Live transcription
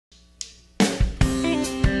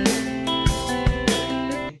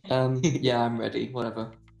Yeah, I'm ready.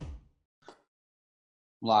 Whatever.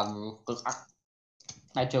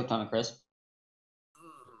 I choked on a crisp.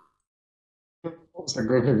 What's a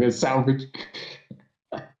good sandwich?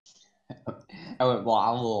 I went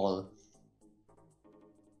wow.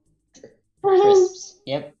 Crisps.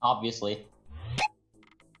 Yep, obviously.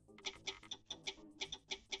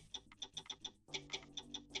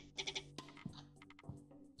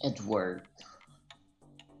 It worked.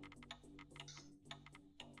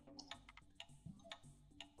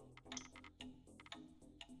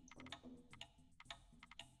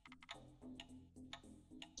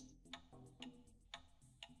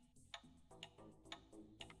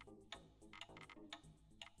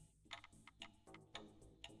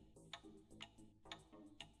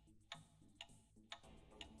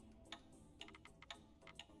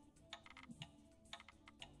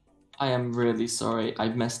 I am really sorry. I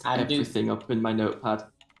messed everything up in my notepad.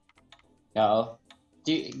 No.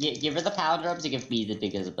 Give her the power drums and give me the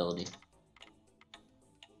big ability.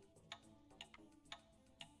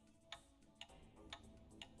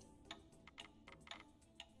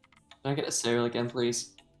 Can I get a cereal again,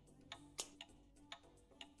 please?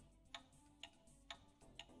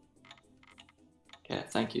 Okay,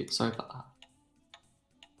 thank you. Sorry about that.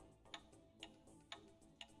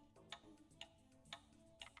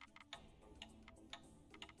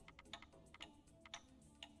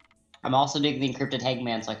 I'm also doing the encrypted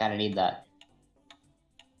hangman, so I kind of need that.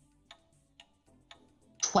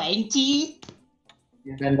 20?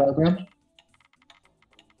 You Venn diagram?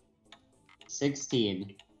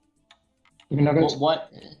 16. Chicken nuggets?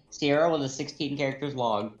 What? Sierra with a 16 characters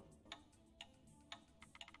long.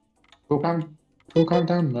 Full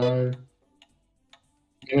countdown? No.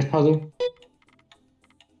 Nearest puzzle?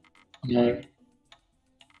 No.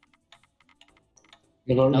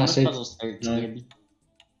 Message? Puzzle's 13. No.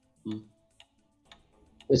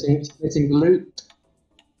 Splitting the loot?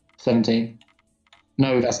 17.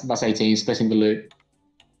 No, that's 18. Splitting the loot.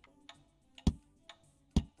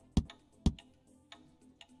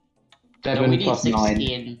 No, we need plus 16.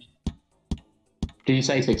 9. Did you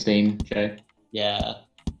say 16, Joe? Yeah.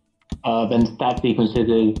 Then that sequences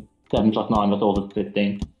is 7 plus 9, that's also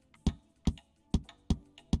 15.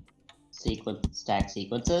 Stack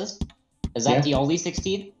sequences? Is that the only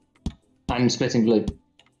 16? And splitting the loot.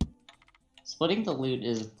 Splitting the loot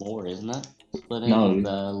is 4, isn't it? Splitting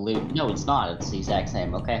the loot. No, it's not. It's the exact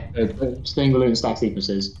same. Okay. Splitting the loot and stack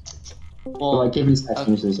sequences. Well, like, give me stack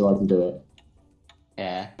sequences so I can do it.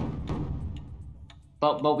 Yeah.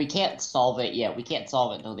 But we can't solve it yet. We can't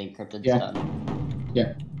solve it until the encrypted's done.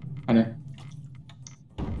 Yeah, I know.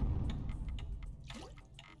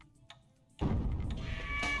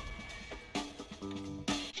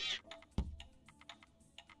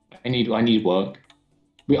 I need work.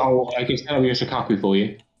 I can set up your Shikaku for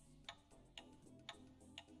you.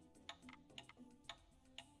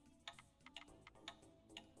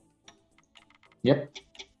 Yep.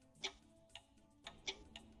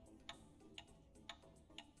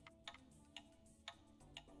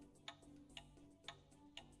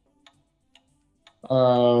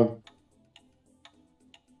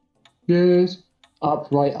 Yes.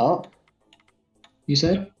 Right up. You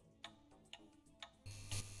said?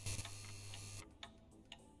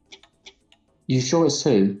 You sure it's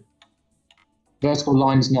 2? Vertical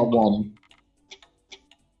line's not 1.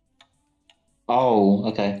 Oh,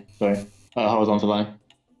 okay. Sorry. Horizontal line.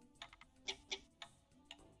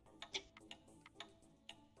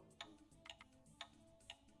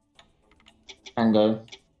 Tango.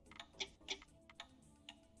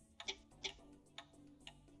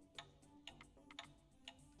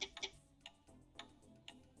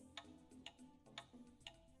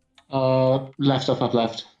 Left, up,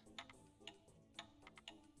 left.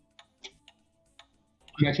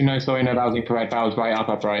 Actually, no, sorry, no, that was incorrect. That was right,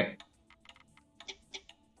 up, right.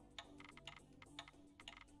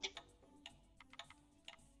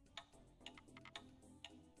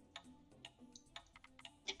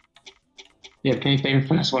 Yeah, can you say the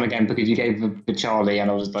first one again? Because you gave the Charlie,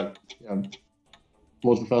 and I was like, what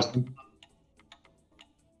was the first one?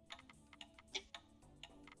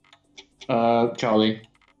 Charlie.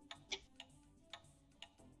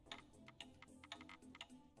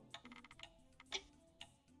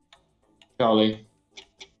 Charlie.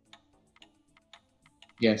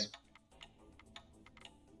 Yes.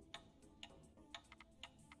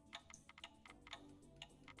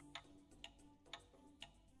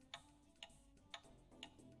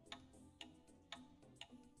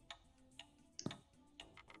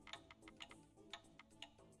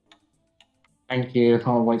 Thank you,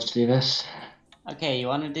 can't wait to do this. Okay, you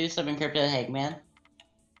want to do some encrypted hangman?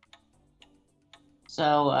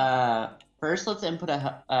 So, first let's input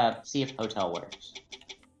see if hotel works.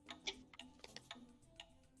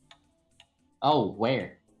 Oh,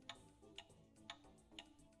 where?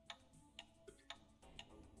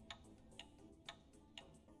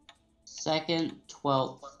 Second,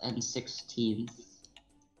 12th, and 16th.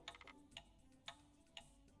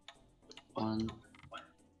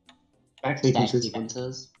 Back Stack sequences.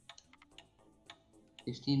 sequences.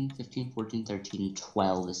 15, 15, 14, 13,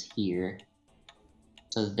 12 is here.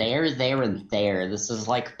 So there, and there. This is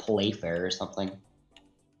like Playfair or something.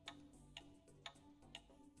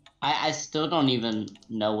 I still don't even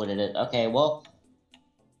know what it is. Okay, well...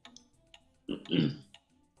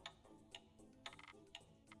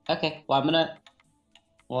 okay, well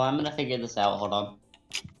I'm gonna figure this out, hold on.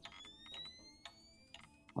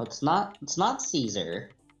 Well, it's not Caesar.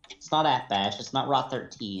 It's not Atbash, it's not Rot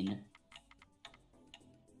 13.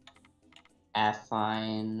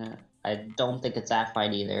 Affine. I don't think it's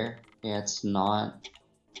Affine either. Yeah, it's not.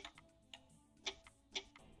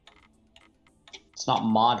 It's not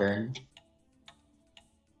modern.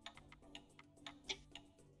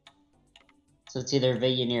 So it's either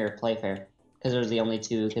Villainier or Playfair. Because those are the only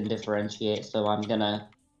two who can differentiate, so I'm gonna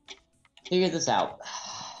figure this out.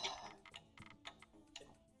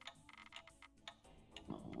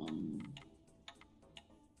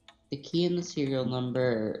 The key and the serial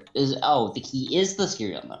number is... oh, the key is the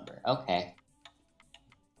serial number. Okay.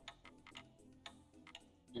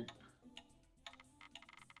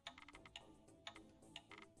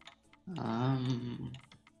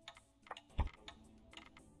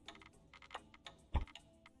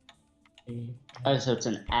 Oh, so it's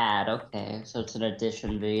an add. Okay, so it's an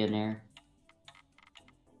addition Villainier.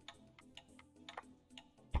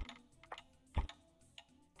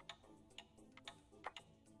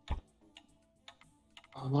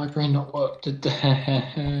 Oh, my brain not worked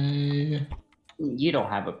today. You don't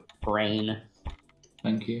have a brain.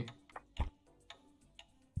 Thank you.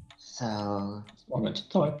 So... that's what I meant to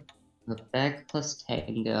type. Quebec plus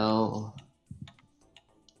Tango...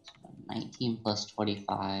 19 plus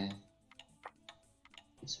 25...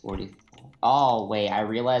 is 44. Oh, wait, I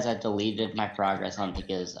realized I deleted my progress on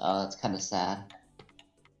because... oh, that's kind of sad.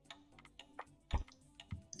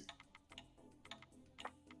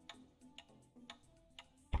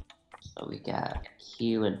 So we got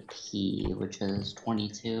Q and P, which is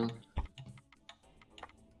 22.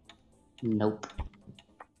 Nope.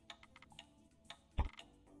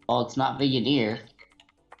 Well, it's not Villainier.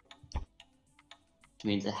 Which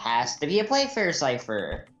means it has to be a Playfair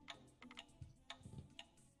cipher.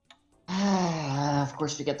 Of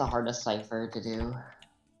course, we get the hardest cipher to do.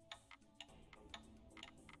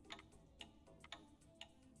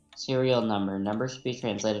 Serial number. Number should be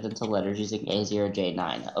translated into letters using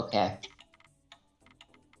A0J9. Okay.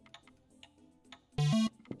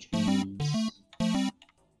 Which means...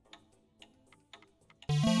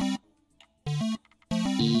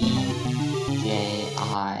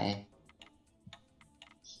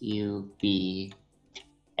 EJIQBA.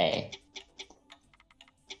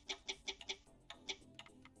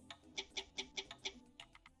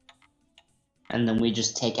 And then we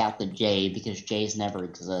just take out the J because J's never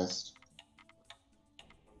exist.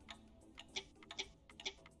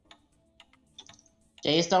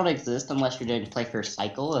 J's don't exist unless you're doing Playfair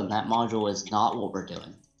Cycle, and that module is not what we're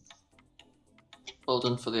doing. Well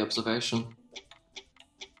done for the observation.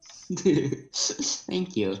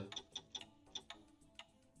 Thank you.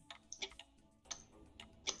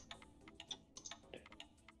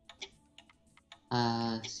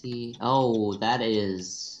 See. Oh, that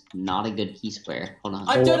is not a good key square. Hold on.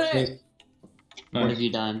 I did it! What have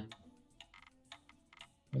you done?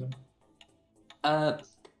 Oh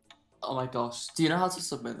my gosh. Do you know how to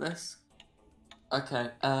submit this? Okay,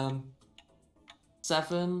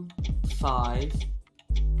 7, 5,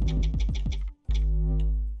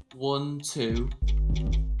 1, 2,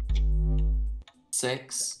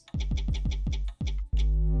 6,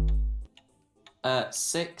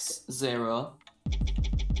 6, 0,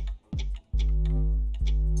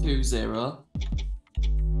 2, 0,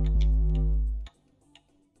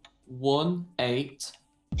 1, 8,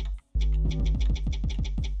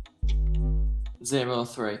 0,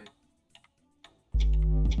 3.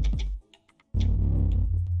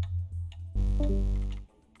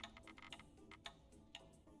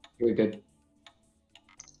 Very good.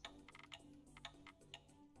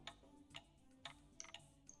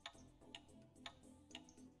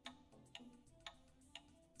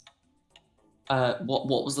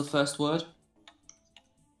 What was the first word?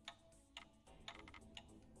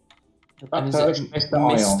 That And first, Mr.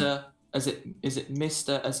 Ion. Mr. Is it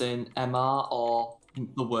Mr. as in MR or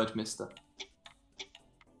the word Mr?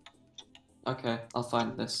 Okay, I'll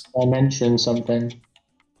find this. I mentioned something.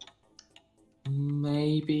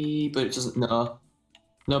 Maybe, but it doesn't. No,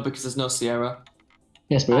 no, because there's no Sierra.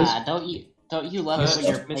 Yes, there is. Don't you love it when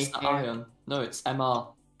your Mr. playfair? Iron. No, it's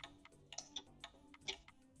MR.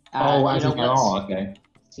 Oh, You as know in what, oh, okay.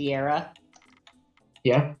 Sierra?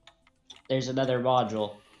 Yeah. There's another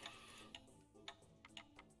module.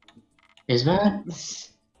 Is there?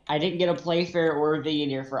 I didn't get a playfair or a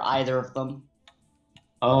Veganeer for either of them.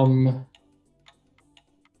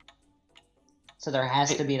 So there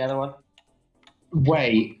has to be another one.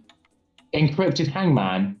 Wait. Encrypted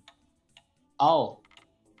Hangman? Oh.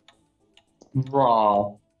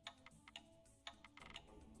 Bruh.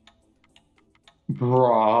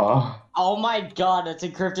 Oh my god, it's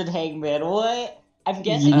encrypted hangman. What? I'm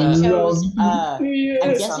guessing Yeah. it chose I'm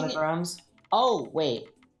Yes. guessing it... Sonograms Oh, wait.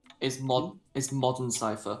 is modern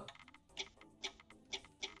cipher.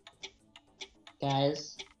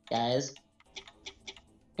 Guys.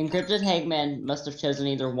 Encrypted hangman must have chosen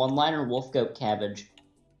either one line or wolf goat cabbage.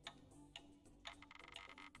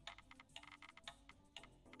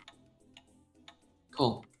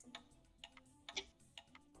 Cool.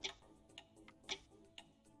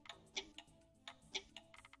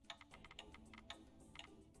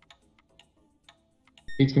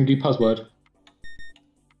 It's going to do buzzword.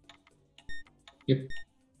 Yep.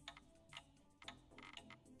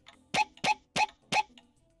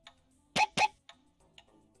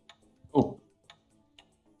 Oh.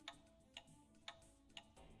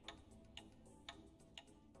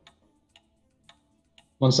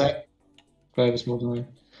 One sec. Furthest more than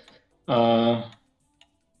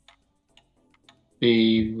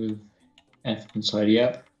B with F inside,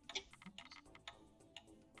 yep.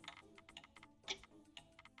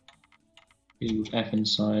 B with F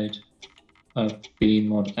inside. B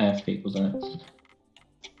mod F equals F.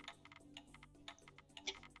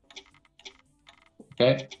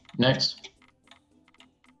 Okay, next.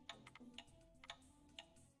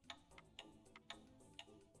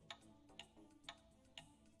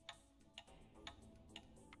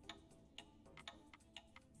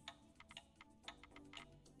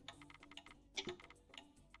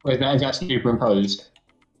 Wait, that's superimposed.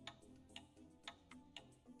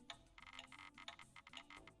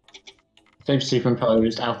 They've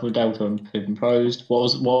superimposed, alpha delta superimposed.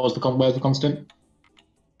 Where's the constant?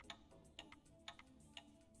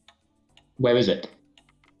 Where is it?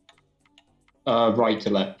 Right to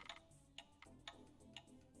left.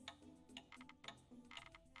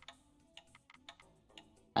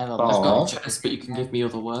 I've got chess, but you can give me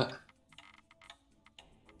other work.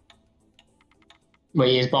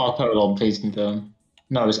 Wait, is bar colon, please confirm.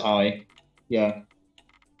 No, it's I. Yeah.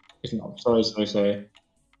 It's not. Sorry.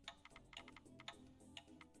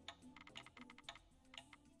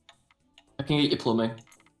 I can get you plumbing.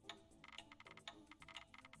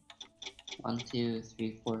 1, 2,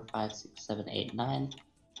 3, 4, 5, 6, 7, 8, 9.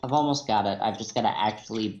 I've almost got it. I've just got to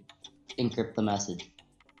actually encrypt the message.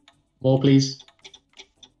 More, please.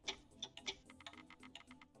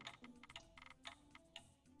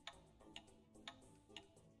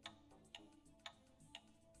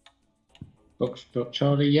 Foxtrot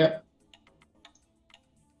Charlie, yep.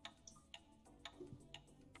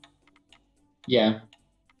 Yeah.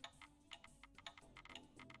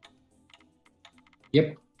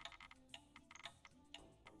 Yep.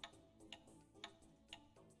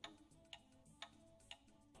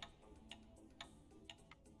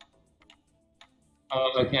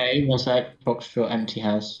 Okay, one sec. Foxtrot empty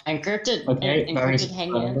house. Encrypted. Okay, Encrypted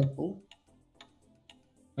hangman.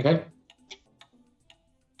 Okay.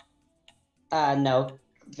 No.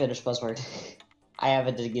 Finish buzzword. I have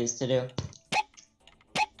a diggers to do.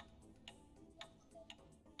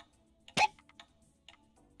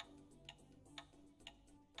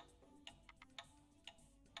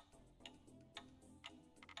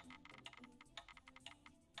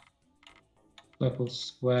 Circle,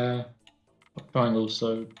 square, triangle,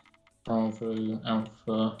 so Bravo,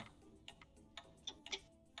 Alpha.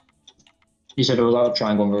 You said it was out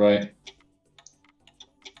triangle on the right.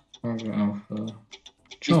 Bravo, Alpha.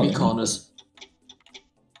 Give me corners.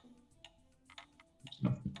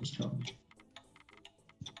 Is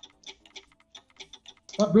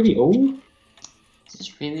that really all? Is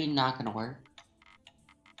this really not gonna work?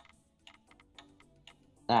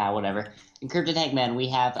 Whatever. Encrypted hangman, we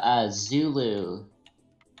have Zulu.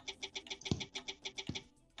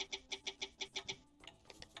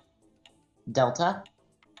 Delta.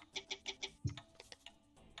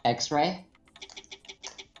 X-ray.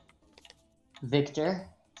 Victor.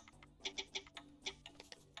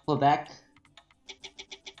 Quebec.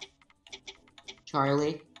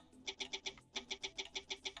 Charlie.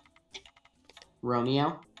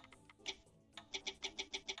 Romeo.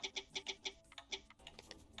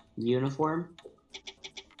 Uniform.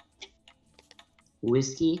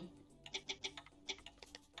 Whiskey.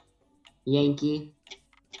 Yankee.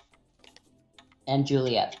 And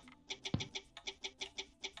Juliet.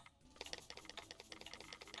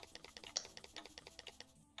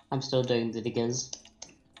 I'm still doing the diggers.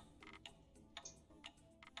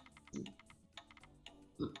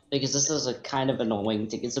 Because this is a kind of annoying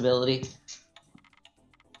tickets ability.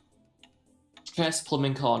 Chess,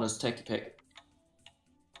 plumbing, corners, take a pick.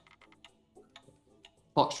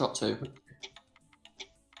 Foxtrot 2.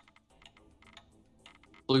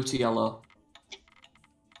 Blue to yellow.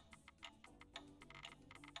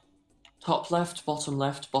 Top left, bottom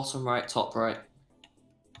right, top right.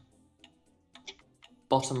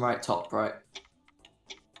 Bottom right, top right.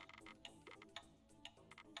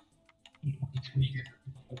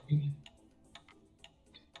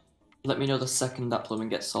 Let me know the second that plumbing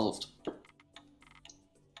gets solved.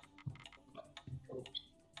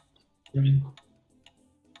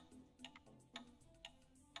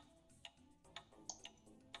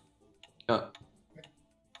 Go.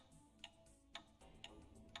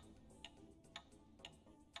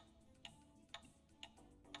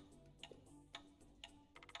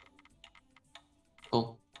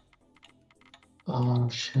 Cool. Oh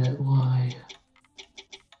shit, why?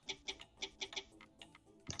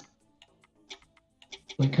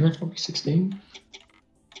 Wait, can I not be 16?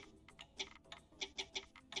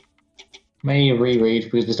 May reread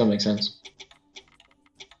because this doesn't make sense.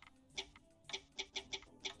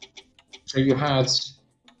 So you had.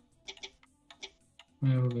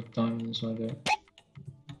 Where were the diamonds I got?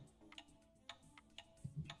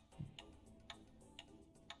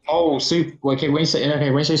 Oh, super. Okay, when you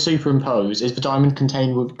say superimpose, is the diamond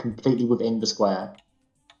contained completely within the square?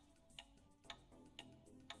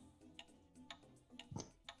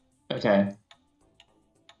 Okay.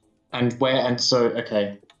 And where? And so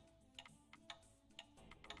okay.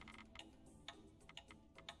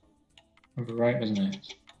 Right, isn't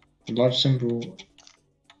it? A large symbol,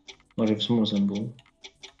 large of small symbol.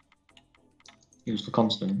 Use the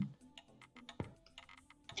constant.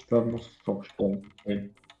 Cool.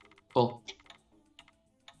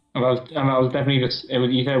 I was definitely just.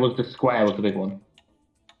 You said it was the square was the big one.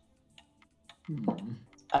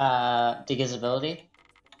 Divisibility.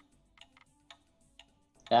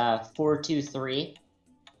 423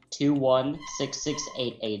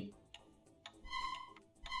 216688.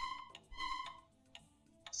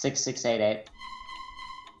 6688.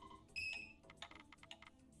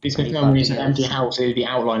 Please confirm when you said empty house, it is the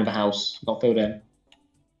outline of a house, not filled in.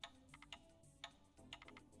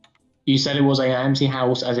 You said it was an empty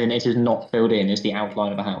house, as in it is not filled in, it's the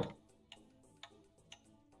outline of a house.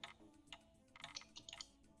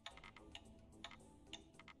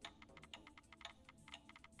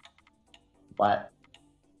 What?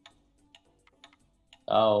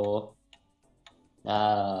 Oh.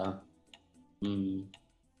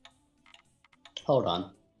 Hold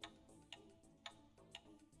on.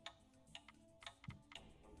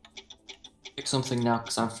 Pick something now,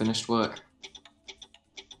 because I'm finished work.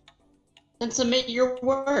 Then submit your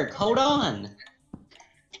work. Hold on.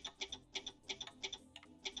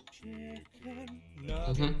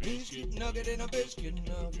 Biscuit nugget in a biscuit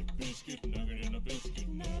nugget, biscuit nugget in a biscuit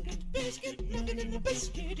nugget, biscuit nugget in a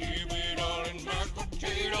biscuit. Keep it all in mashed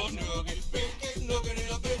potato nugget, biscuit nugget in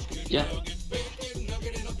a biscuit nugget, biscuit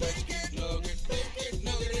nugget in a biscuit nugget, biscuit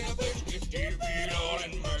nugget in a biscuit. Keep it all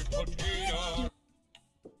in mashed potato.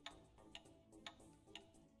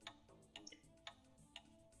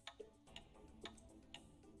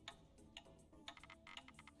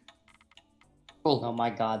 Cool. Oh my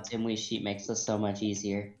god, Timley's sheet makes this so much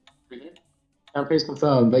easier. Now please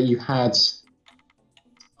confirm that you had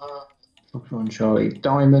Charlie,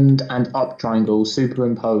 diamond and up triangle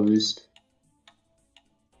superimposed.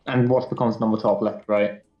 And what's the constant on the top, left,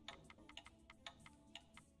 right?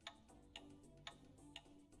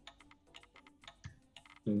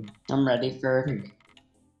 I'm ready for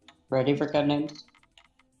code names.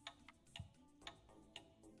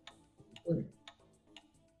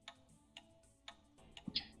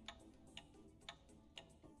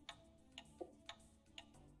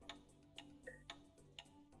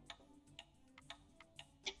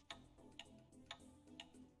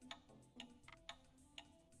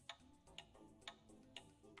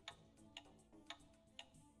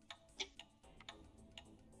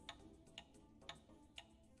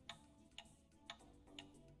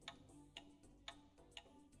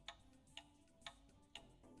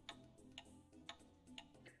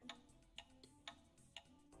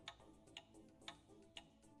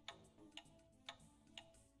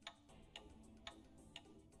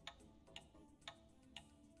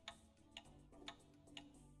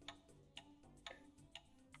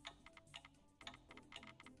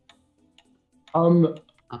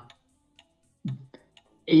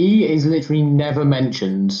 E is literally never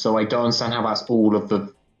mentioned, so I don't understand how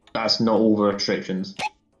that's not all the restrictions.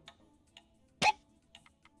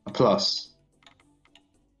 A plus.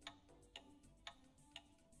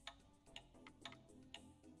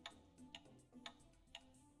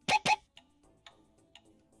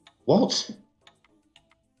 What?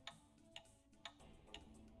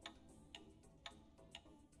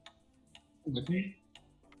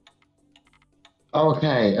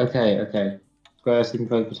 Okay. Square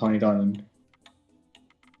superimposed with tiny diamond.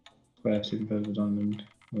 Square superimposed with diamond.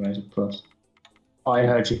 Where's a plus? I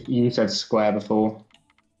heard you said square before.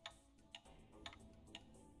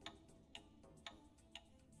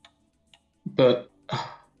 But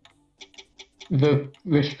the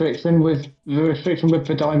restriction with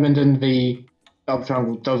the diamond and the up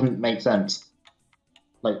triangle doesn't make sense.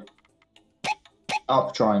 Like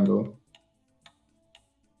up triangle.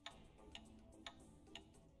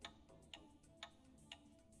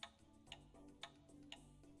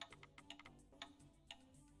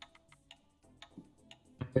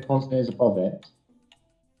 The constant is above it.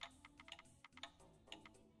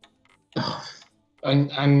 And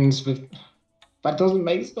that doesn't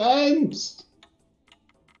make sense.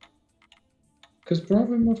 Because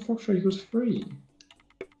Bravo Mod Foxtrot equals 3.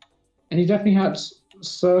 And he definitely had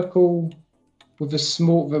circle with a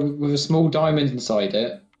small diamond inside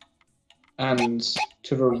it. And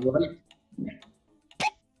to the right.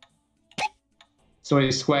 So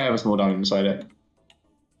it's square with a small diamond inside it.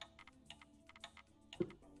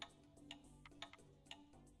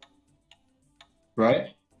 Right?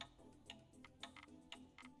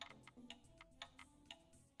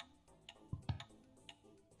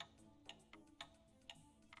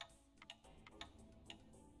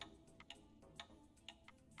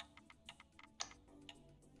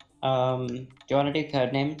 Do you want to do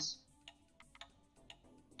code names?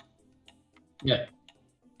 Yeah.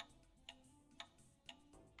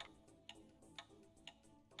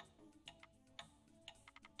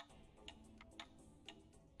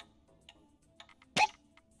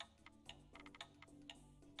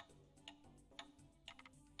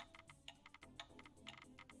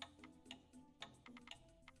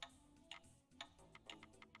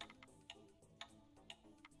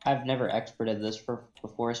 I've never exported this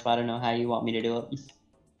before, so I don't know how you want me to do it.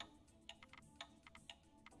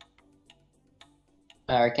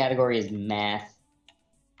 Our category is math.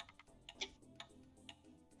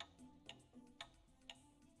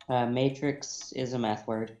 Matrix is a math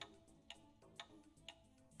word.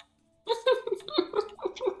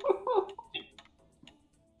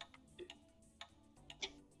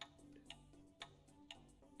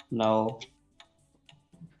 No.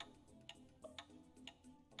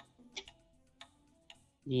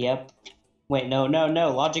 Yep. Wait, no.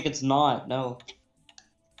 Logic, it's not. No.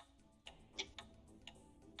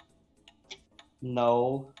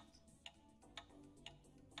 No.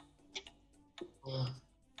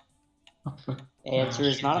 Answer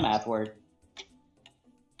is not a math word.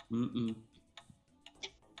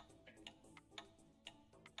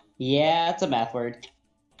 Yeah, it's a math word.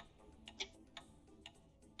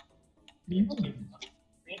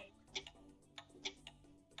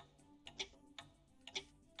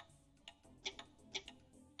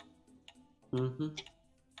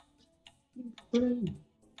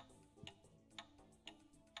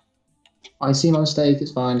 I see my mistake.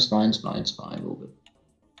 It's fine. All good.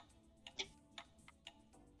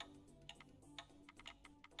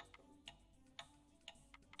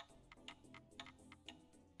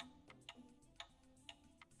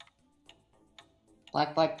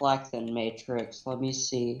 Black, then matrix. Let me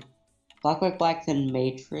see. Black, then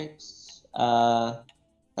matrix.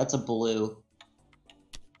 That's a blue.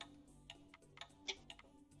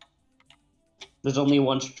 There's only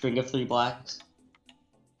one string of 3 blacks.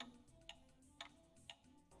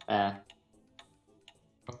 I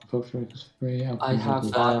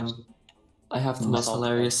have the most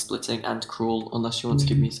hilarious splitting and cruel, unless you want to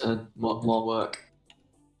give me more work.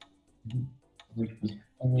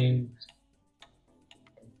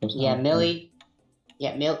 Yeah, Millie.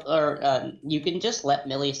 Yeah, you can just let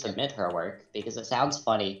Millie submit her work, because it sounds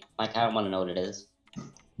funny. I kind of want to know what it is.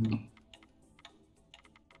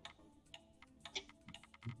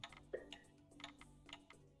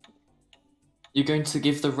 You're going to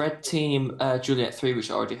give the red team Juliet 3, which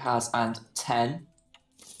it already has, and 10.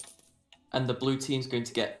 And the blue team's going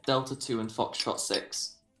to get Delta 2 and Foxtrot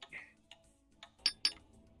 6.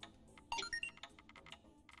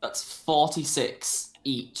 That's 46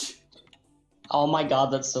 each. Oh my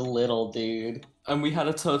god, that's so little, dude. And we had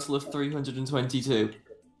a total of 322.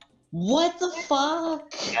 What the fuck?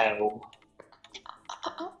 No.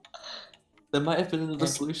 There might have been another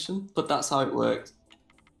solution, but that's how it worked.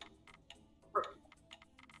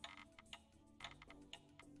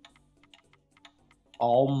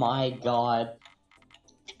 Oh my god.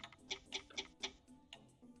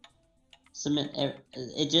 Submit.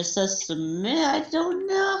 It just says submit. I don't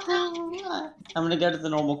know. I'm gonna go to the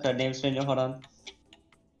normal code names menu. Hold on.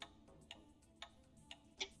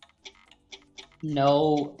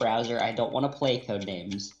 No, browser. I don't want to play code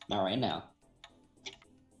names. Not right now.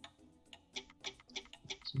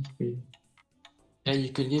 Yeah, you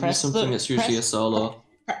can give me Press something the- that's usually a press- solo.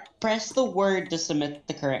 Press the word to submit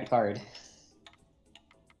the current card.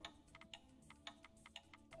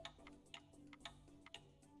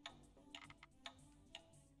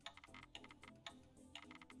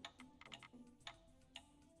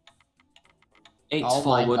 Eight Oh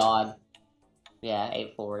forward. my god. Yeah,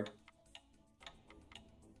 8 forward.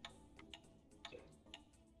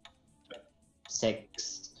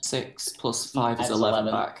 6. 6 plus 5 is That's 11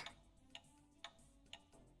 11. back.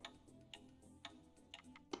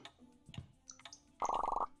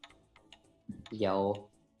 Yo.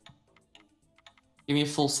 Give me a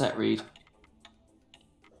full set read.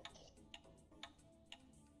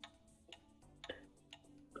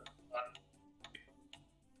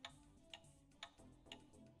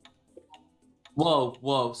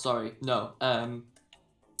 Whoa, sorry. No.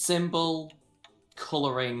 Symbol,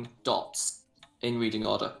 coloring, dots in reading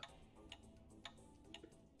order.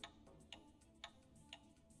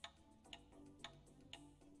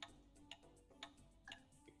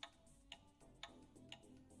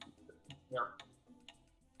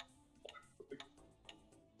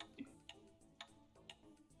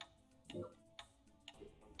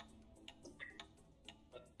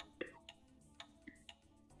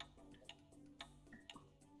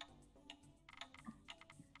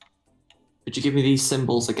 Could you give me these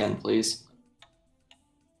symbols again, please?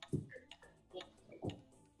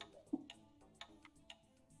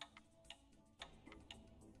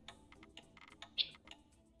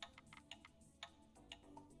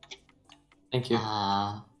 Thank you.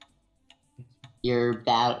 Your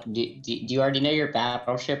do you already know your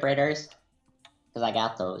battleship radars? Because I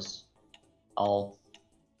got those. Oh.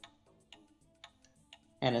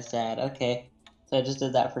 Kinda sad. Okay. So I just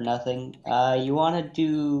did that for nothing. You wanna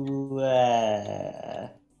do I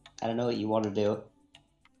don't know what you wanna do.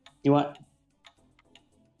 You want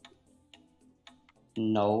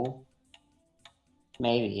No.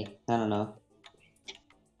 Maybe. I don't know.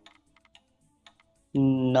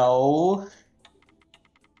 No.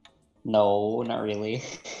 No, not really.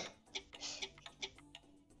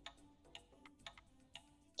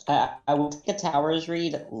 I will take a towers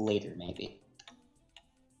read later, maybe.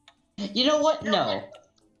 You know what? No.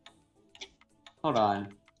 Hold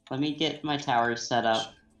on. Let me get my towers set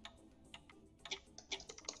up.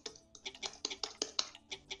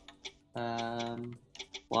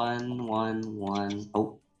 1, 1, 1.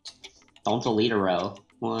 Oh. Don't delete a row.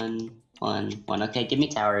 1, 1, 1. Okay, give me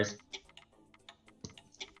towers.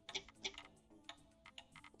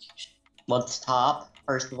 What's top,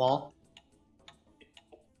 first of all?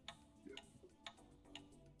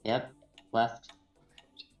 Yep, left.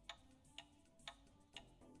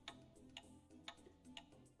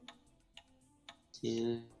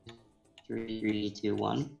 Two, 3, 2,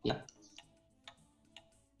 1. Yep.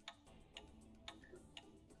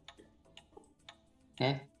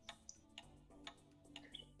 Okay.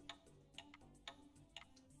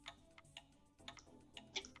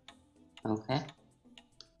 Okay.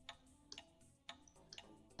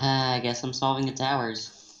 I guess I'm solving the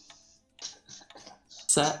towers.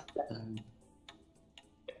 Set.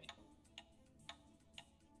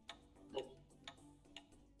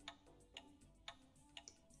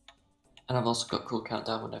 And I've also got cool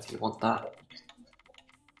countdown whenever you want that.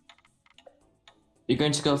 You're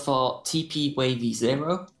going to go for TP Wavy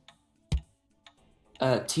 0,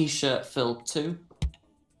 T-shirt fill 2,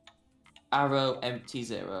 arrow empty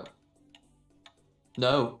 0.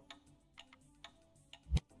 No.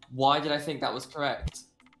 Why did I think that was correct?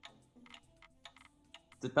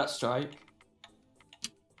 Did that strike?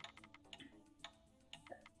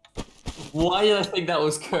 Why did I think that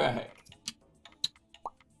was correct?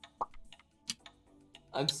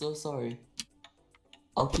 I'm so sorry.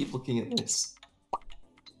 I'll keep looking at this.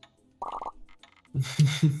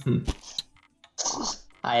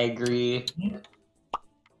 I agree.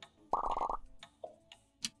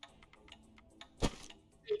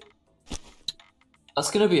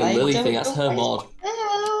 That's gonna be a Millie thing, that's her mod.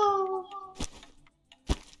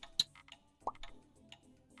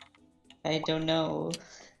 I don't know.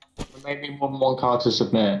 Maybe one more card to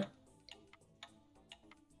submit.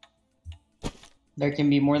 There can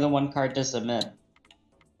be more than one card to submit.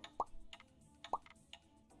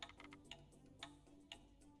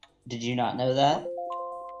 Did you not know that?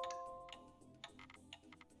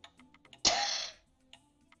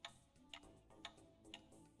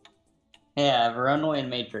 Yeah, Voronoi and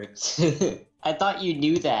Matrix. I thought you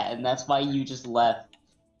knew that, and that's why you just left.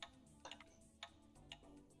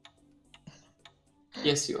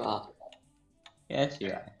 Yes, you are. Yes,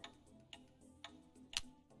 you are.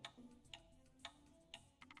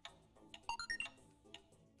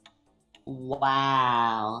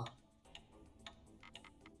 Wow.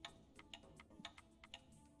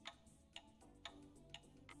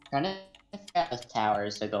 Trying to figure out those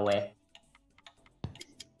towers to go away.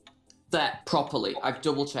 That properly. I've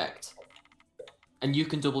double checked. And you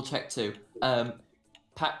can double check too.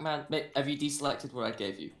 Pac-Man, have you deselected what I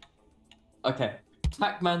gave you? Okay.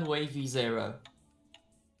 Pac-Man Wavy 0.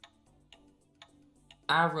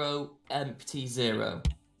 Arrow Empty 0.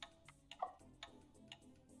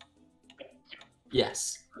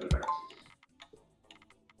 Yes.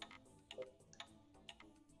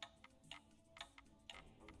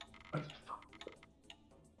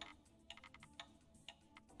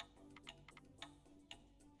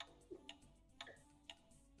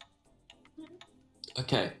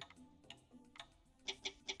 Okay.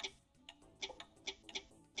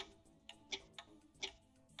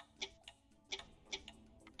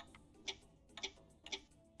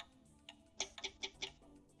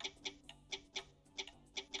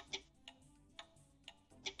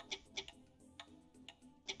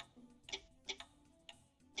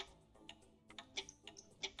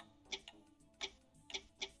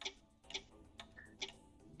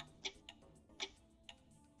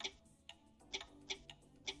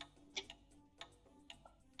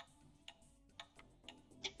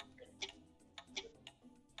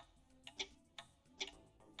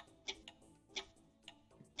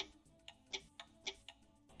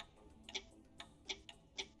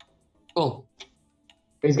 Cool.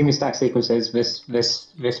 Please give me stack sequences.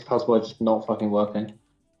 This password's not fucking working.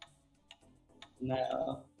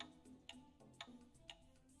 No.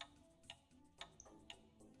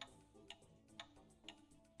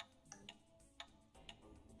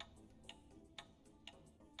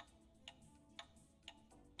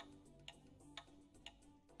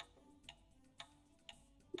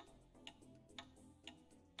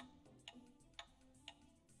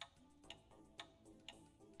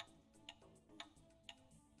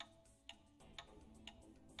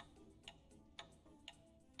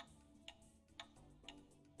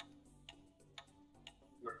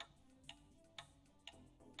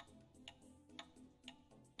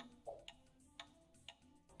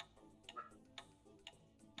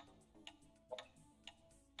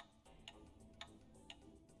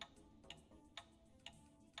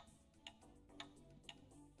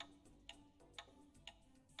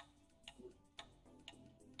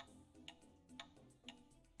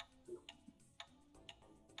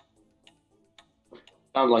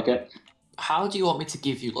 Sounds like it. How do you want me to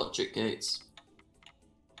give you logic gates?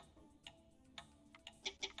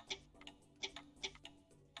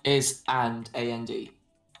 Is and A-N-D.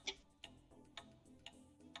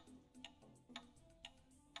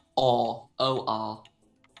 Or O-R.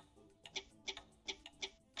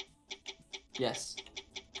 Yes.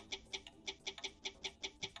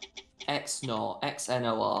 X-Nor.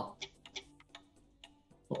 X-N-O-R.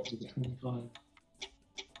 What was it? 25.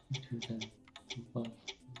 210. 25.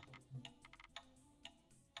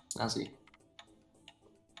 Azzy.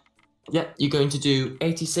 Yep, you're going to do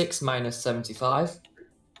 86 minus 75.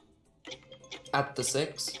 Add the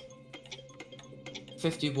 6.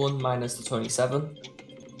 51 minus the 27.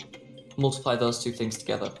 Multiply those two things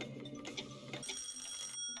together.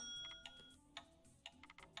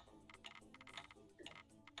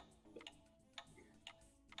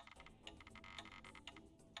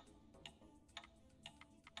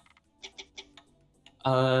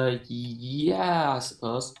 Yeah, I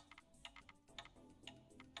suppose.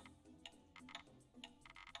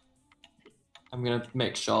 I'm gonna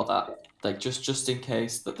make sure that, like, just in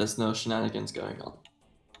case that there's no shenanigans going on.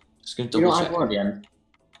 Just gonna You double don't check. have one at the end?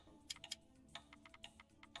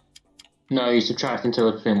 No, you subtract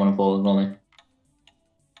until between 1 and 4, normally.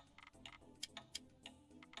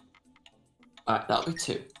 Alright, that'll be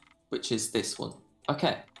 2, which is this one.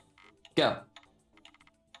 Okay, go.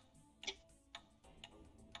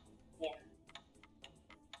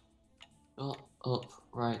 Dot, up,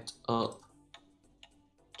 right, up.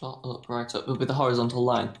 Dot, up, right, up. With the horizontal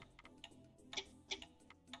line.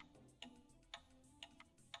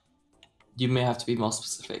 You may have to be more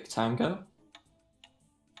specific. Time go.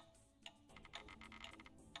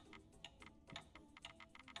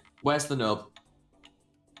 Where's the nub?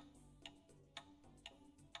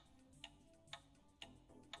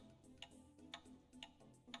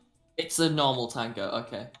 It's a normal tango,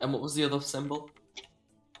 okay. And what was the other symbol?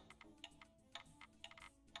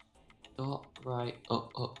 Dot, right,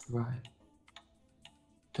 up, right.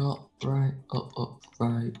 Dot, right, up,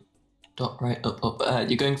 right. Dot, right, up.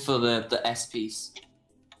 You're going for the S piece.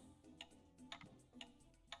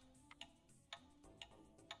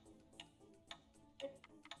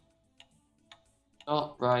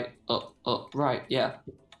 Dot, right, up, right, yeah.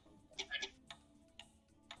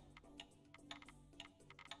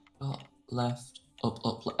 Dot, left, up.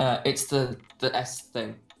 It's the S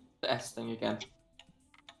thing. The S thing again.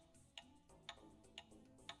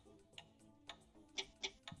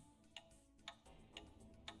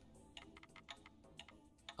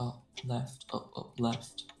 Up, left, up,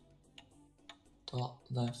 left. Dot,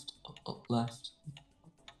 left, up, left.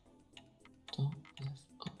 Dot, left,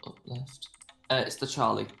 up, left. It's the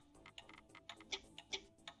Charlie.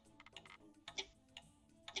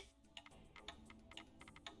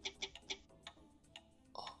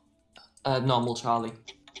 Normal Charlie.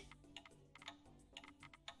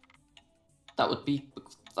 That would be,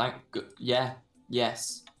 yeah,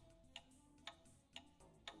 yes.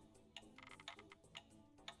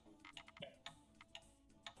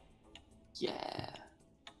 Yeah.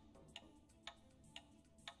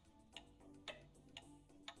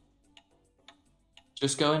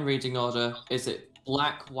 Just go in reading order. Is it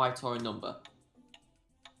black, white, or a number?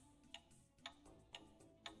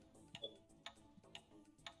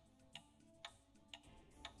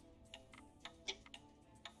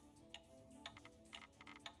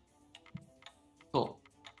 Cool.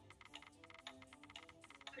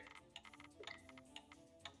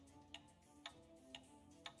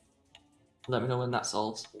 Let me know when that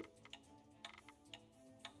solves.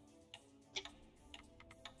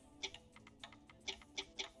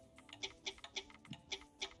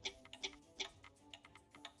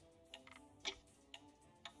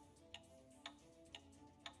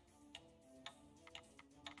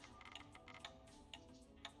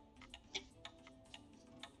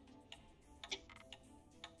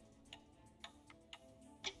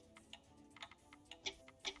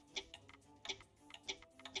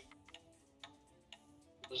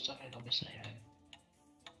 There's definitely not missing anything.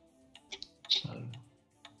 So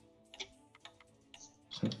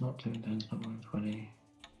it's not 10, it's not 120.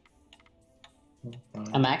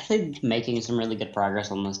 I'm actually making some really good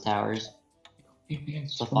progress on those towers.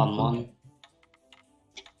 It's a fun one.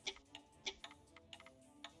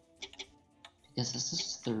 Because this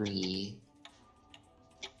is 3.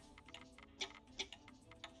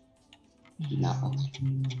 No.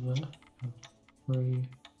 3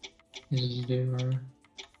 is 0.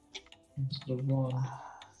 It's the 1.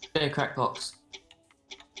 Okay, crackbox.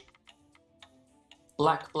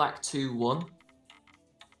 Black, 2, 1.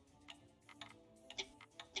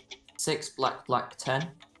 6, black,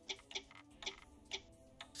 10.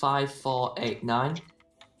 5, 4, 8, 9.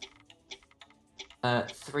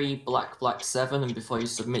 3, black, 7. And before you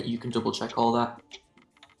submit, you can double check all that.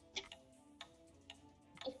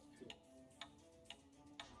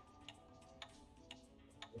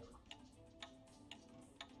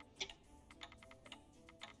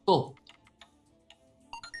 Cool.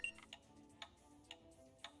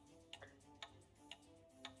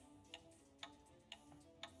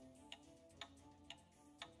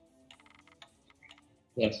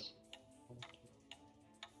 Yes.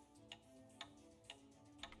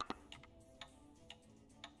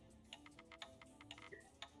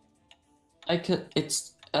 I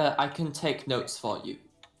can take notes for you,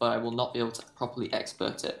 but I will not be able to properly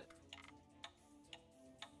expert it.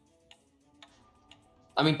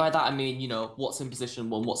 I mean, by that I mean, you know, what's in position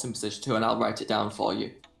 1, what's in position 2, and I'll write it down for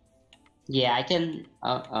you. Yeah, I can.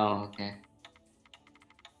 Oh, okay.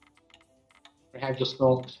 We have just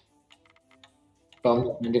thought. But I'm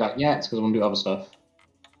not going to do that yet because I want to do other stuff.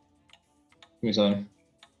 Give me time.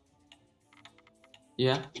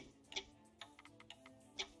 Yeah?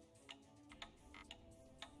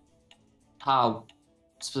 How?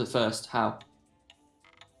 First, how?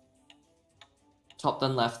 Top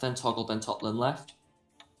then left, then toggle, then top then left?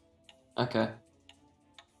 Okay.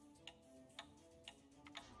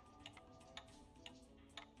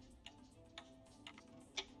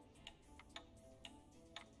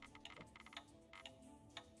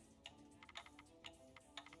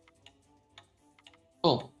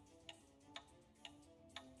 Cool.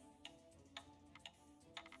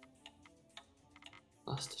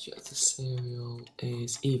 Last digit of the serial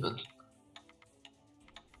is even.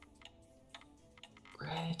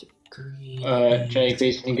 Red, green. Jay,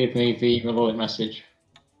 please can you give me the Malloy message?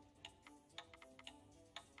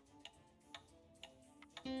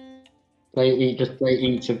 Just play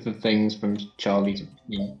each of the things from Charlie's.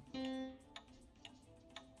 Yeah.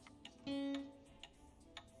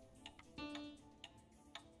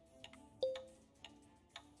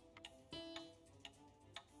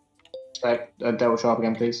 Double sharp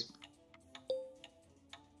again, please.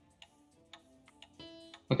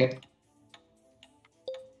 Okay.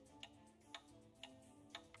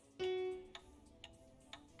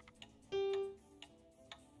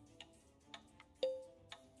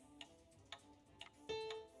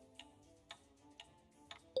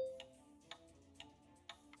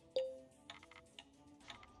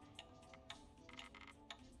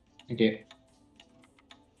 Thank you.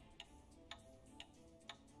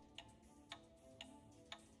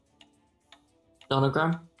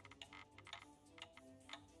 Nonogram.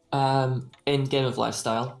 In Game of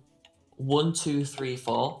Lifestyle, 1, 2, 3,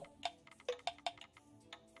 4.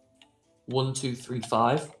 1, 2, 3,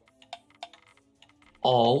 5.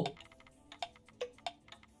 All.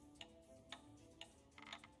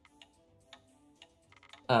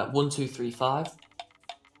 One, 2, 3, 5.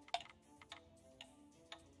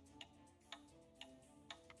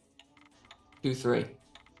 2, 3.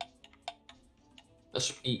 That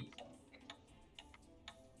should be.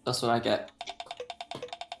 That's what I get.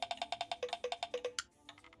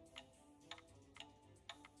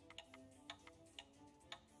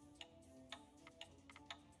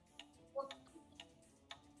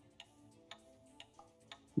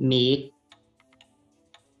 Me.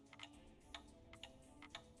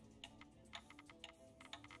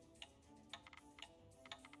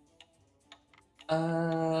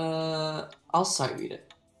 I'll sight read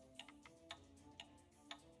it.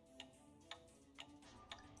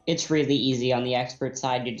 It's really easy on the expert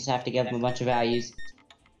side. You just have to give them a bunch of values.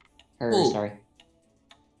 Ooh. Sorry.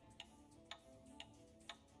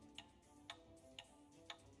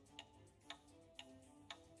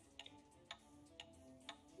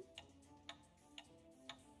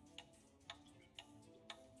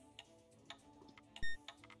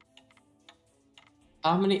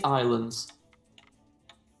 How many islands?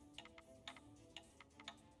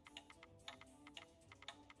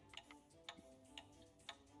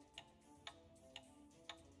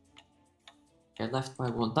 Okay, left by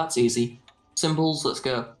 1. That's easy. Symbols, let's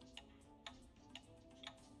go.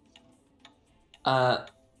 Yeah,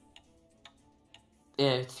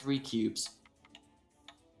 3 cubes.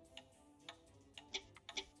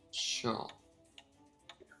 Sure.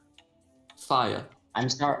 Fire. I'm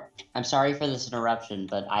sorry for this interruption,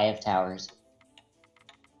 but I have towers.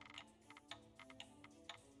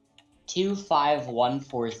 2, 5, 1,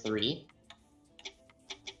 4, 3.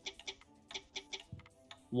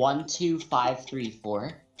 1, 2, 5, 3,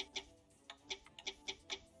 4.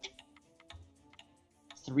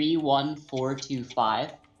 3, 1, 4, 2,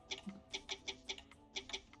 5.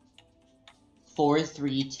 4,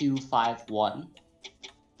 3, 2, 5, 1.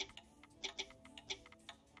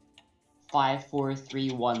 5, 4,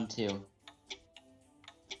 3, 1, 2.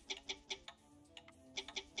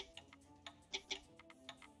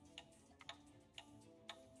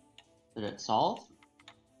 Did it solve?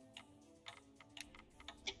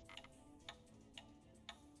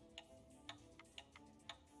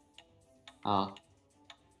 Oh.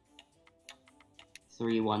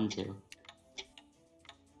 3, 1, 2.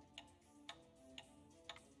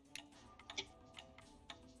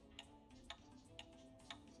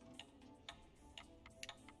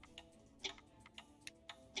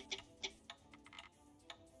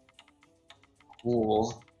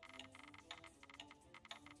 Cool.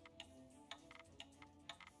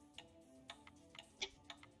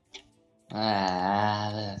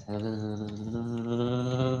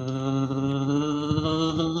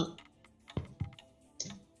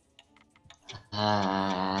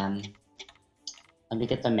 Let me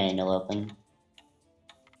get the manual open.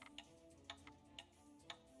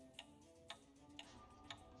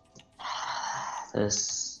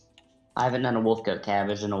 This... I haven't done a wolf goat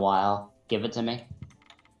cabbage in a while. Give it to me.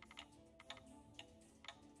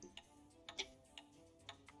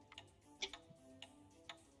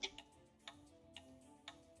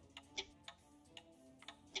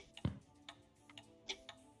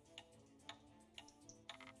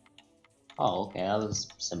 Oh, okay, that was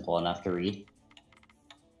simple enough to read.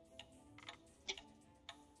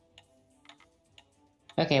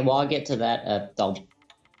 Okay, well, I'll get to that. I'll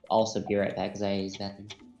also be right back because I use bathroom.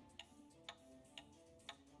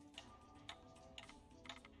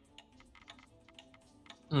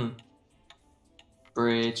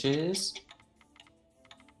 Bridges.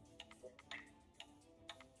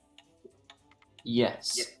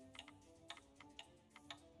 Yes. Yeah.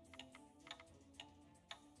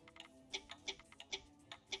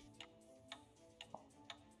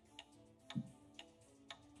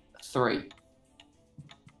 3.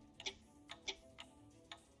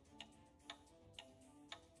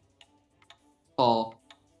 4.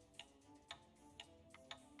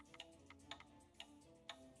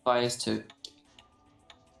 Fire's 2.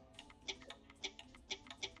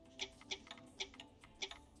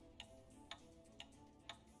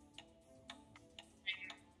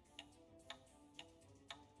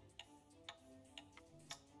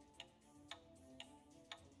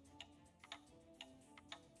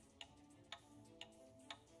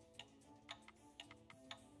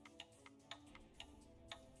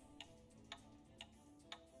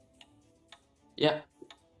 Yeah.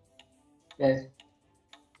 Yes.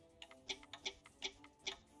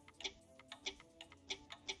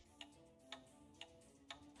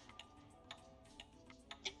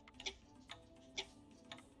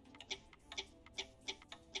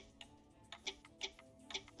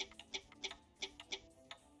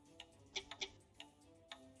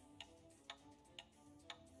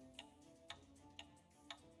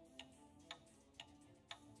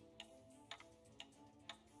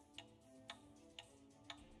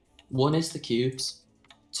 One is the cubes,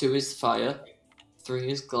 2 is fire, 3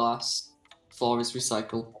 is glass, 4 is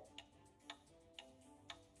recycle.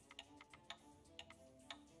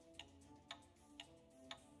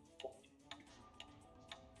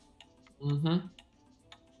 Mm-hmm.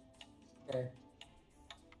 Okay.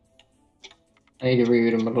 I need to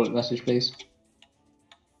reread my logic message, please.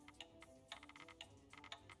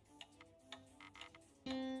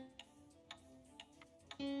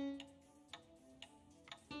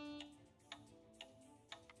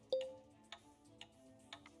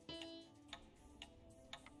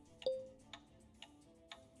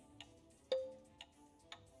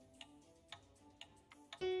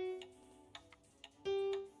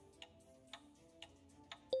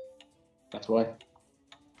 That's why.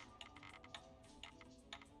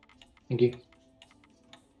 Thank you.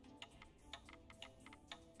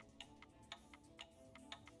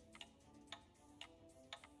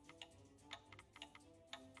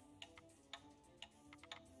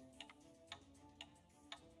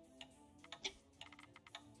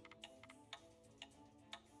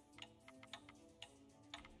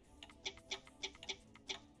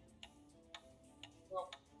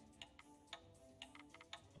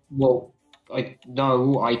 Well,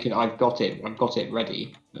 I've got it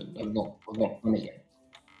ready. But I've not done it yet.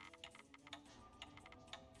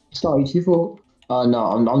 Sorry, you thought? No,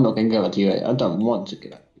 I'm not going to give it to you. I don't want to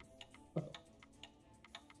give it.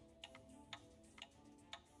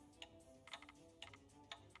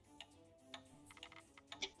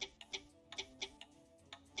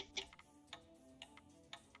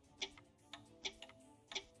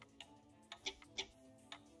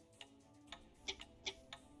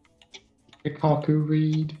 Lukaku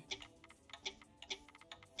read.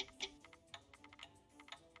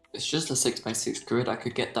 It's just a 6x6 grid. I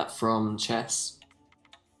could get that from chess.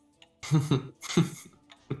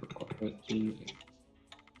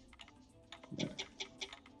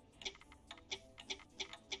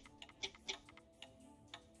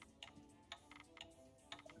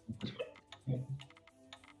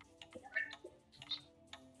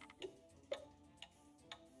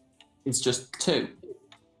 It's just 2.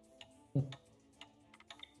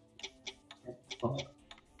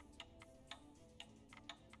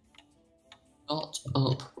 Dot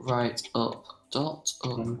up, right up. Dot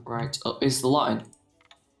up, right up is the line.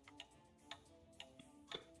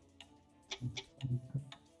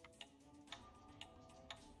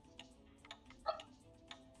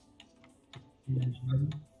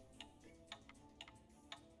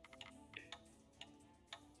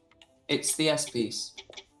 It's the S piece.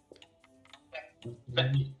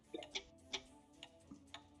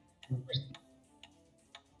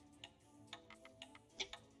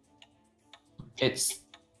 It's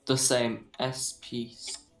the same S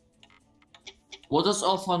piece. What does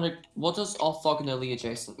orthogonally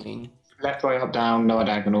adjacent mean? Left, right, up, down, no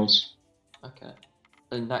diagonals. Okay.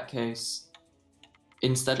 In that case,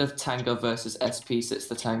 instead of tango versus S piece, it's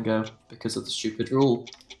the tango because of the stupid rule.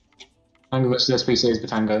 Tango versus SPC is the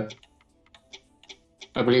tango.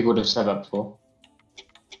 I believe we would have said that before.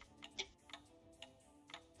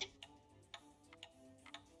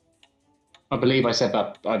 I believe I said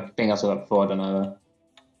that. I think I said that before. I don't know.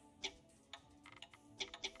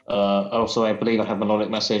 Also, I believe I have a melodic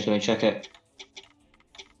message. Let me check it.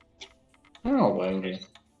 Oh, well, yeah.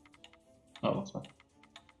 Oh, what's that?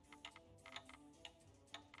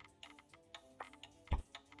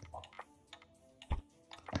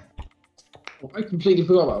 I completely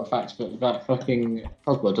forgot about the fact that that fucking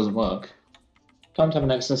puzzler doesn't work. Time to have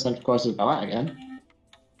an existential crisis about that again.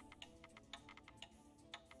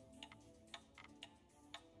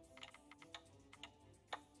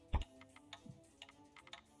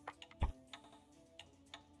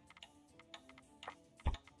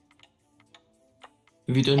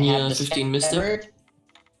 Have you done your 15 mystic?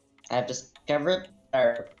 I have discovered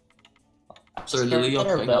our. Sorry, Lily, you're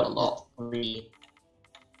cutting out a lot.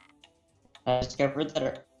 I discovered that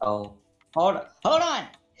our. Oh. Hold on!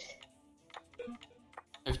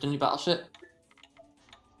 Have you done your battleship?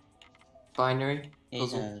 Binary?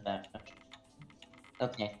 Puzzle?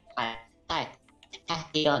 Okay. Hi.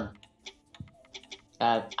 Hey, done.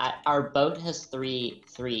 Our boat has three.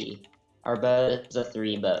 Our boat is a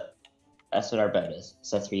 3 boat. That's what our boat is.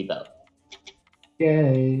 It's a 3 boat.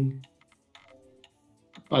 Yay.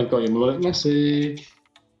 I got your melodic message.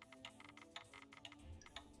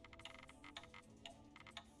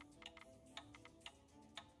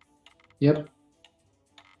 Yep.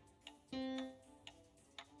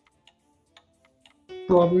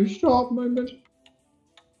 Bravo sharp moment.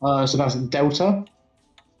 So that's Delta,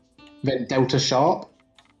 then Delta sharp,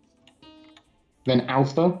 then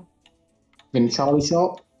Alpha, then Charlie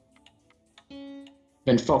sharp,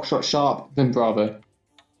 then Foxtrot sharp, then Bravo.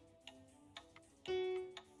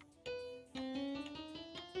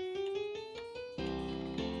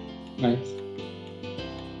 Nice.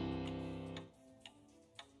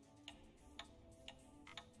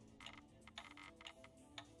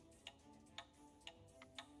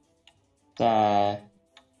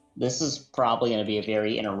 This is probably going to be a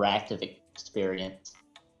very interactive experience.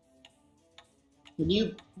 Can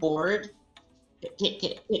you board?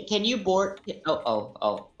 Can you board?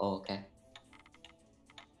 Oh, okay.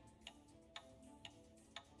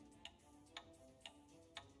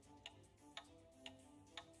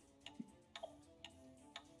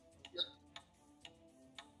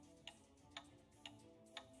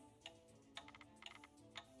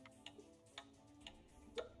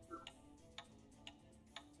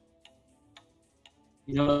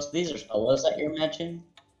 You know, these are solos that you're mentioning.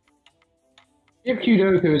 Give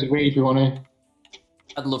Kudoku as a read if you want to.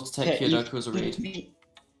 I'd love to take Kyodoku as a read.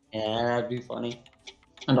 Yeah, that'd be funny.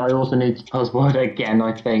 And I also need to buzzword again,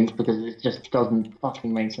 I think, because it just doesn't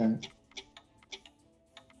fucking make sense.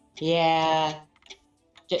 Yeah.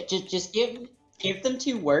 Just give them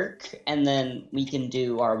to work, and then we can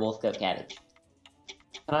do our wolf goat cabbage.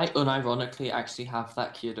 Can I unironically actually have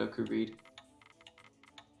that Kyodoku read?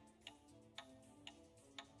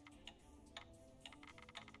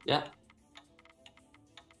 Yeah.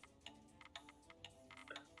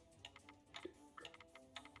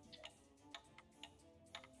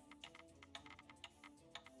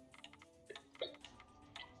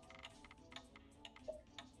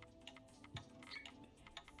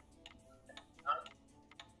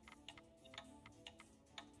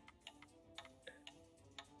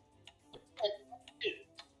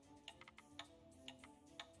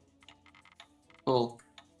 Cool.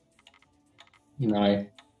 No.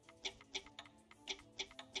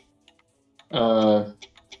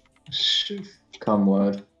 Come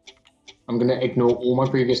word. I'm gonna ignore all my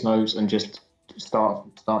previous notes and just start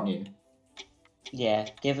new. Yeah,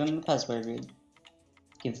 give them a buzzword read.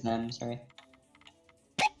 Give them, sorry.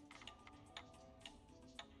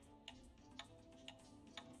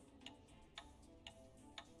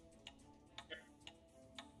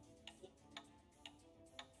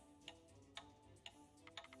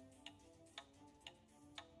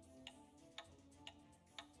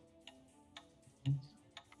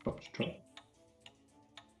 Foxtrot.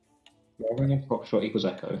 Rolling Foxtrot equals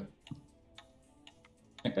echo.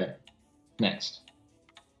 Okay. Next.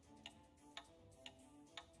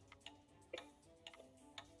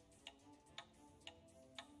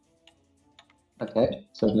 Okay,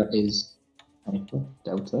 so that is Alpha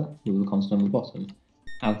Delta with a consonant on the bottom.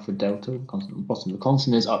 Alpha Delta with a consonant on the bottom. The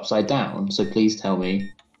consonant is upside down, so please tell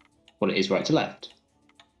me what it is right to left.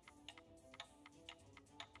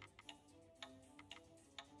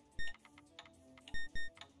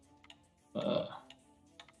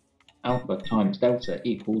 Alpha times delta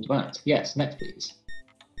equals that. Yes, next please.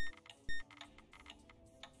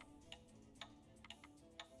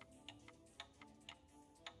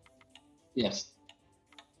 Yes.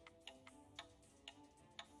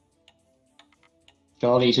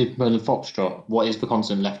 Charlie, Superman, and Foxtrot. What is the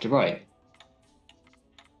consonant left to right?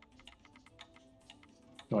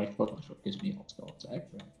 Charlie Foxtrot gives me Foxtrot to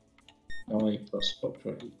X-ray. Charlie plus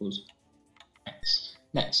Foxtrot equals X.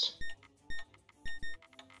 Next.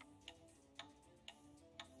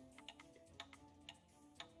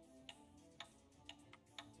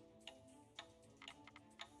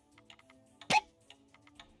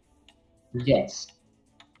 Yes.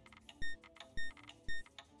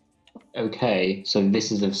 Okay, so this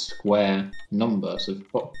is a square number, so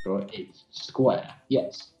Foxtrot is square.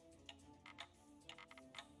 Yes.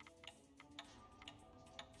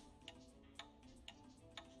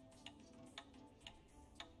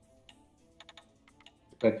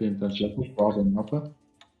 Better in first level rather than upper.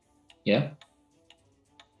 Yeah.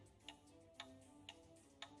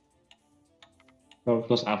 Oh,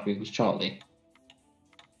 plus Alfie was Charlie.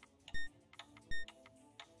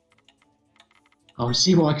 I'll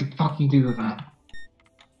see what I can fucking do with that.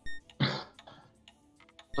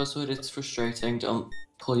 Buzzword, it's frustrating. Don't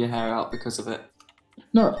pull your hair out because of it.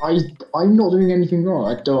 No, I'm not doing anything wrong.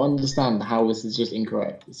 I don't understand how this is just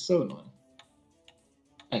incorrect. It's so annoying.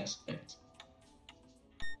 Excellent.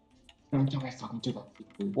 Don't I fucking do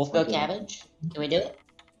that. Wolf go cabbage? Can we do it?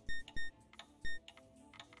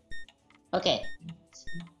 Okay.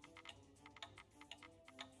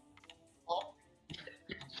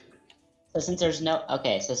 So since there's no...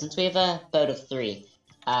 Okay, so since we have a boat of 3,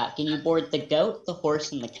 can you board the goat, the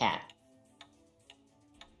horse, and the cat?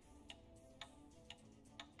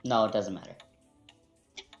 No, it doesn't matter.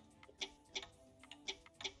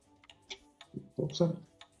 What's that?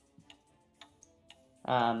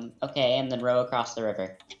 Okay, and then row across the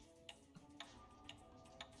river.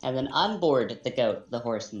 And then unboard the goat, the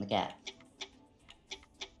horse, and the cat.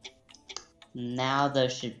 Now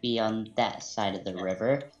those should be on that side of the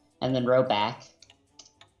river. And then row back.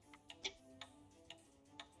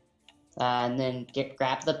 And then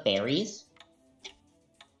grab the berries.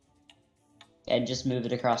 And just move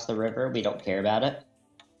it across the river. We don't care about it.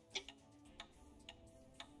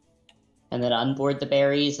 And then unboard the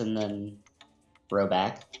berries and then row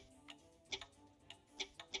back.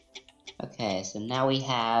 Okay, so now we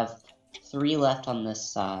have 3 left on this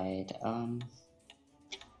side.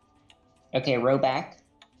 Okay, row back.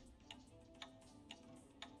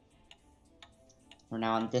 We're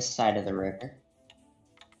now on this side of the river.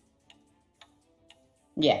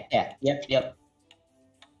 Yeah, yep.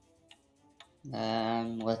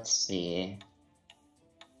 Let's see.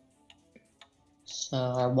 So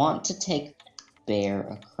I want to take bear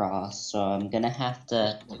across, so I'm gonna have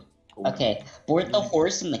to... Okay, board the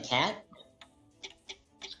horse and the cat.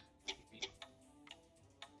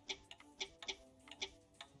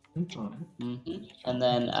 And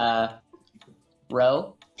then,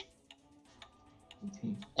 row.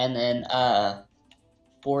 And then,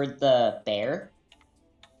 board the bear.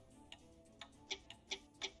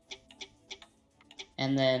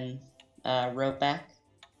 And then, row back.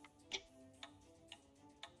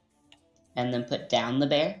 And then put down the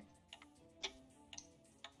bear.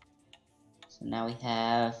 So now we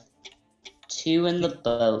have 2 in the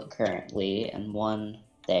boat currently, and 1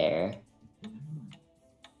 there.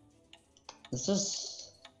 This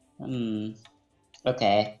is...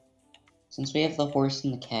 Okay. Since we have the horse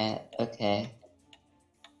and the cat, okay.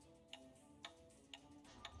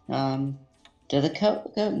 Do the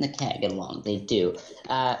goat and the cat get along? They do.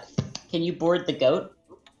 Can you board the goat?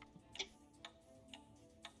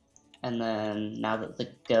 And then, now that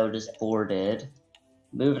the goat is boarded,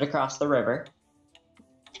 move it across the river.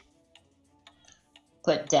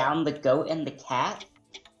 Put down the goat and the cat.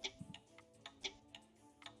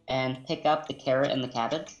 And pick up the carrot and the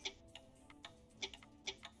cabbage.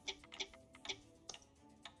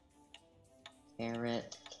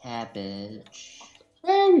 Carrot, cabbage.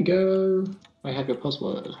 There we go. I have your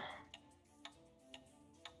password.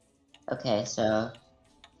 Okay, so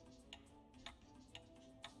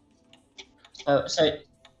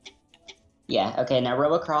yeah, okay, now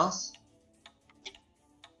row across.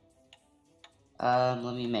 Let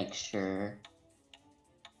me make sure.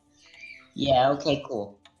 Yeah, okay,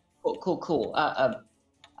 cool. Cool.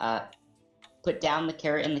 Put down the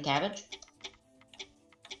carrot and the cabbage.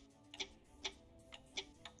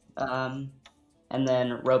 And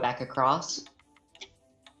then row back across.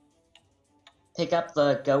 Pick up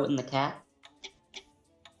the goat and the cat.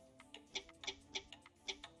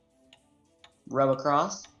 Row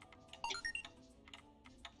across.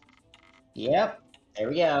 Yep, there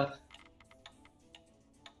we go.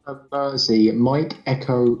 Let's see, Mike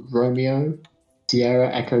Echo Romeo,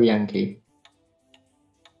 Sierra Echo Yankee.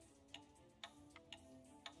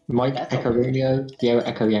 Mike That's a Echo word. Romeo, Sierra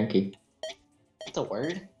Echo Yankee. That's a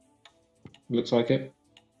word. Looks like it.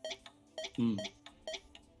 Hmm. I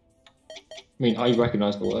mean, I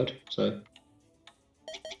recognise the word, so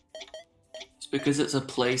It's because it's a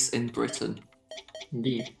place in Britain.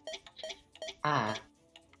 indeed. Ah.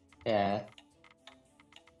 Yeah.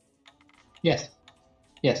 Yes.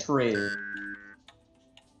 Yes. True.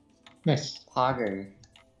 Nice. Pogger.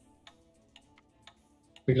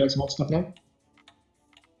 We can learn some more stuff now.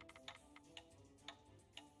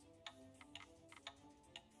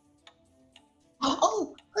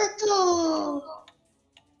 Oh, Rickle!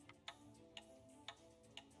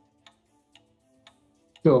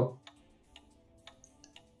 Sure.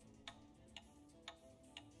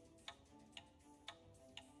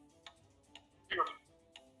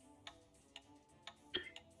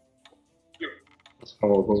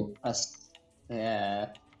 Horrible. Yeah.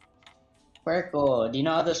 Squircle, do you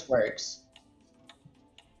know how this works?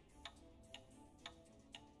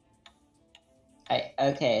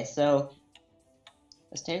 Okay, so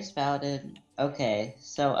the state is valid. Okay,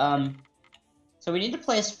 so we need to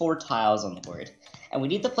place 4 tiles on the board, and we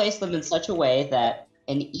need to place them in such a way that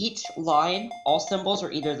in each line, all symbols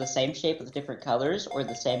are either the same shape with different colors or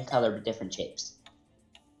the same color with different shapes.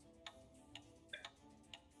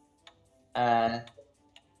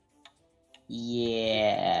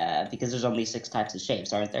 Yeah, because there's only 6 types of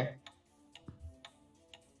shapes, aren't there?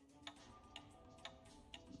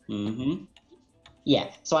 Mm-hmm.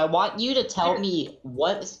 Yeah, so I want you to tell me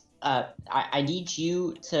what, I need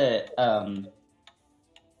you to, I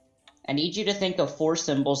need you to think of 4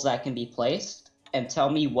 symbols that can be placed, and tell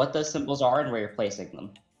me what those symbols are and where you're placing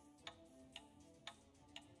them.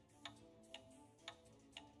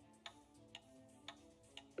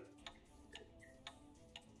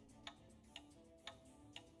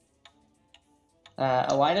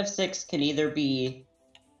 A line of 6 can either be,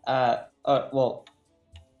 well,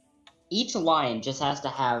 each line just has to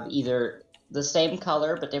have either the same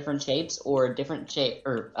color but different shapes, or different shape,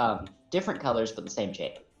 or different colors but the same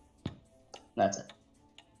shape. That's it.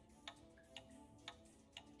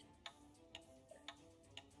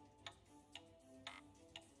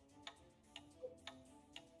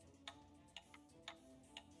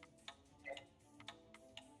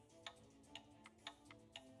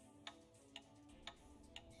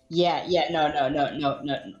 Yeah, no,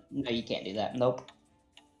 you can't do that. Nope.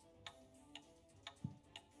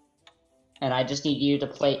 And I just need you to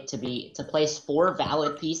place 4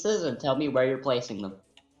 valid pieces and tell me where you're placing them.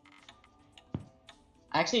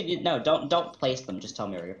 Actually, no, don't place them. Just tell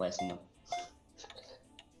me where you're placing them.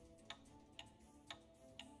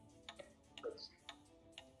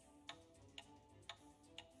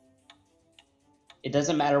 It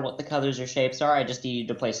doesn't matter what the colors or shapes are. I just need you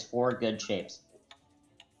to place 4 good shapes.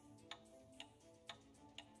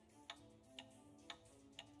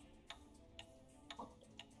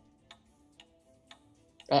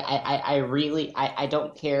 I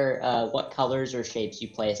don't care what colors or shapes you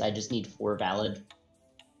place. I just need 4 valid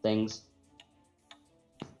things.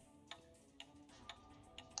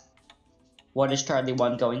 What is Charlie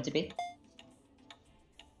 1 going to be?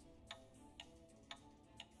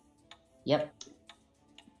 Yep.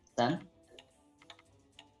 Then?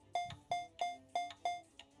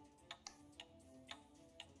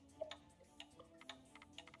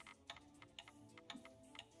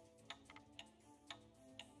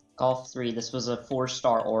 Golf 3, this was a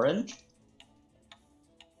 4-star orange.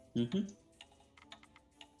 Mm-hmm.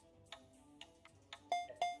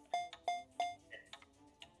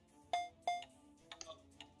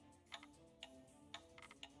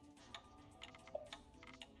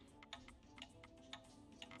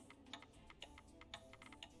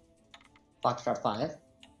 Foxtrot 5.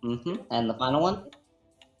 Mm-hmm. And the final one?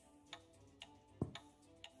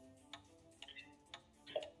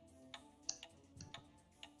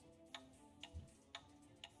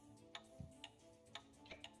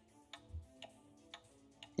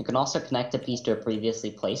 You can also connect a piece to a previously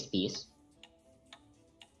placed piece.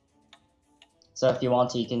 So if you want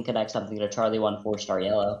to, you can connect something to Charlie 1 4-star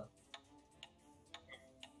yellow.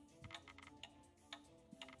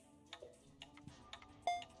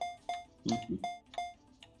 Mm-hmm.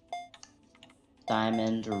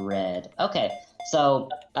 Diamond red. Okay, so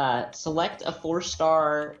select a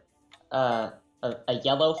 4-star, a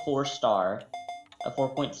yellow 4-star, a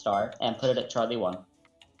 4-point star, and put it at Charlie 1.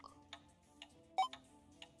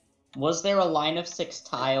 Was there a line of 6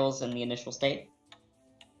 tiles in the initial state?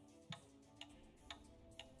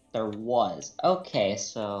 There was. Okay,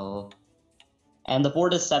 so... And the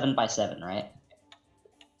board is 7 by 7, right?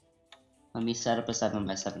 Let me set up a 7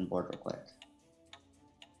 by 7 board real quick.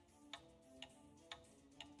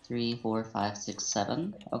 3, 4, 5, 6,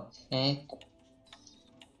 7. Okay.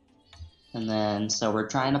 And then, so we're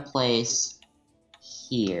trying to place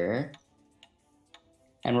here.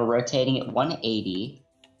 And we're rotating it 180.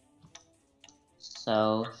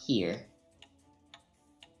 So here,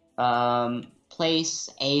 place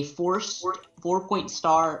a 4-point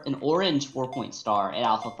star, an orange 4-point star at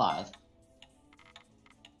Alpha 5.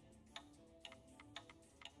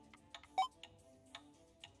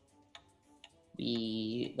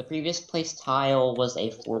 The previous place tile was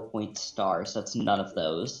a 4-point star, so it's none of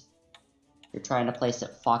those. You're trying to place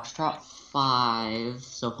at Foxtrot 5,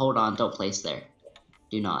 so hold on, don't place there.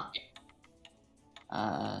 Do not.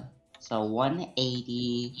 So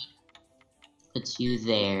 180 puts you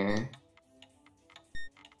there,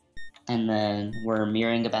 and then we're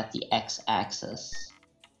mirroring about the x-axis.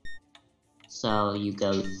 So you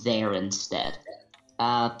go there instead.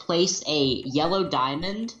 Place a yellow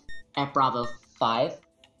diamond at Bravo 5.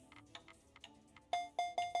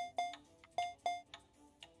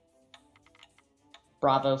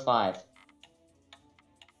 Bravo 5.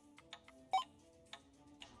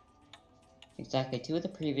 Exactly, 2 of the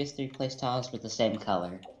previous 3 placed tiles were the same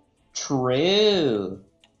color. True!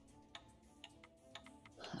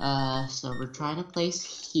 So we're trying to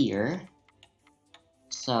place here.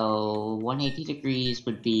 So 180 degrees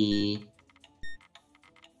would be...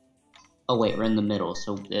 Oh wait, we're in the middle,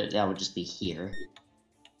 so that would just be here.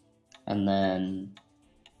 And then...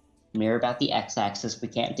 mirror about the x-axis. We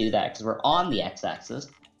can't do that because we're on the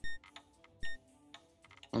x-axis.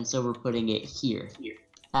 And so we're putting it here.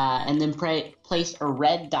 And then place a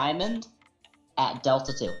red diamond at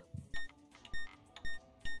delta 2.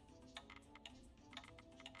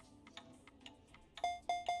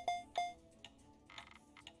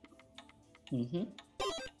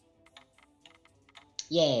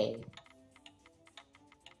 Yay.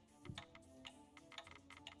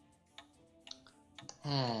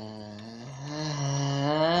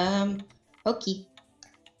 Okay.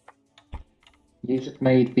 You just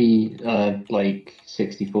made the like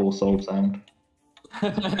 64 soul sound.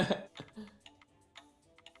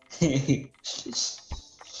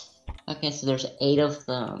 Okay, so there's 8 of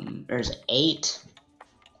them. There's 8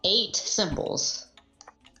 symbols.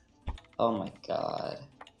 Oh my god.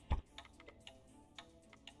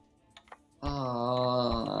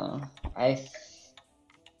 Oh,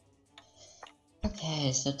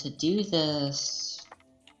 okay, so to do this...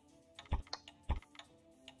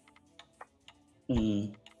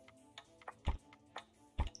 1,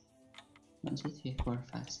 2, 3, 4,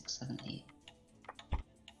 5, 6, 7, 8.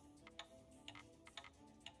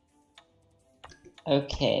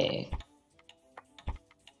 Okay.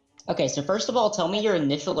 Okay, so first of all, tell me your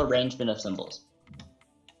initial arrangement of symbols.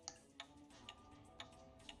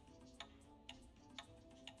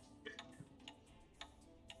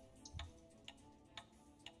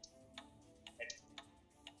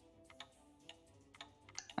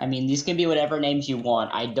 I mean, these can be whatever names you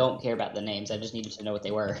want. I don't care about the names. I just needed to know what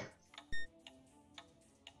they were.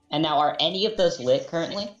 And now, are any of those lit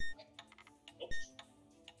currently?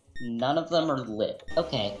 None of them are lit.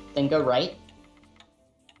 Okay, then go right.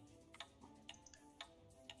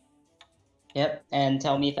 Yep, and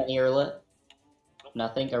tell me if any are lit.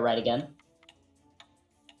 Nothing. Go right again.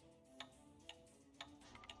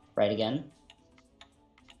 Right again.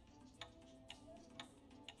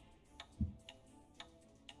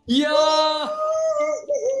 Yeah!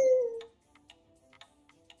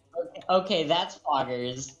 Okay, that's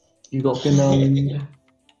foggers. You got gnomed.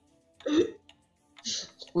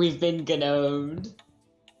 We've been gnomed.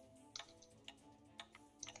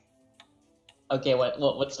 Okay,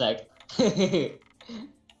 what's next? Hold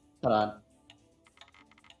on.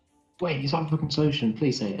 Wait, is that fucking solution?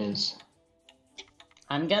 Please say it is.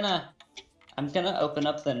 I'm gonna open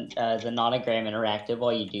up the nonogram interactive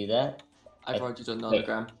while you do that. I've already done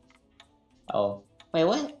nonogram. Oh, wait,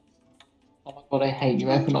 what? Oh my god, I hate you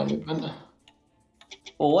economic movement.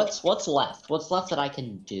 Well, what's left? What's left that I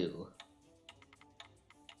can do?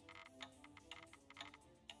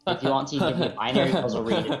 If you want to, give me a binary puzzle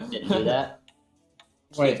read if you didn't do that.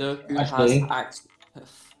 Wait, Sudoku actually, has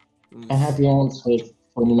I have the answer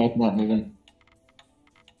when you make that movement.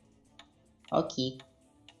 Okay.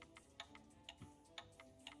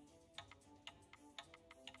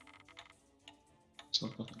 So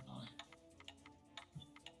fucking high.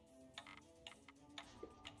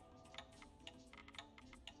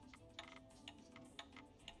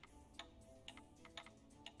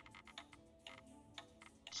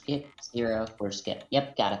 Skip 0 for skip.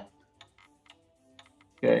 Yep, got it.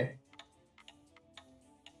 Okay.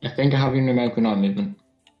 I think I have your numerical 9 movement.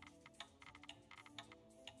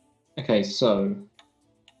 Okay, so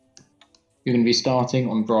you're going to be starting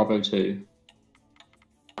on Bravo 2.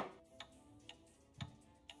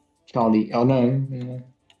 Charlie, oh no,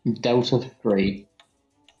 Delta 3.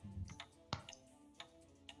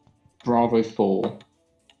 Bravo 4.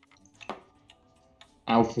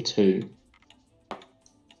 Alpha 2.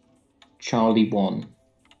 Charlie 1.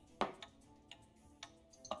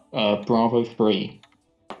 Bravo 3.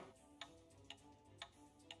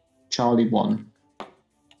 Charlie 1.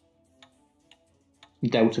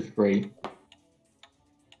 Delta 3.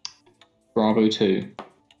 Bravo 2.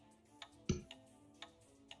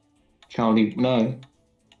 Charlie, no.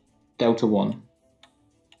 Delta 1.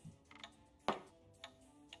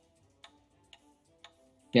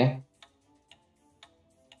 Yeah?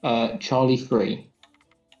 Charlie 3.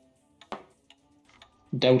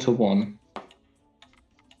 Delta 1.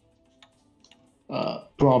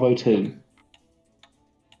 Bravo 2.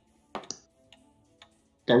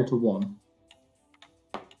 Delta 1.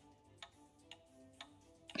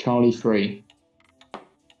 Charlie 3.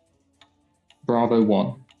 Bravo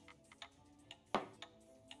 1.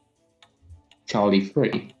 Charlie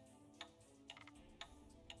 3.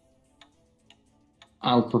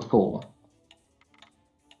 Alpha 4.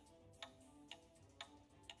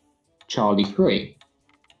 Charlie 3.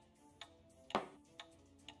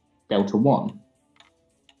 Delta 1.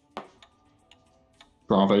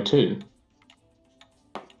 Bravo 2.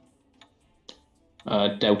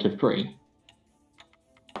 Delta 3.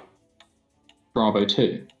 Bravo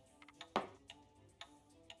 2.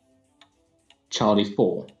 Charlie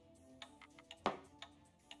 4.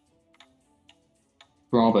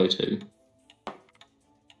 Bravo 2.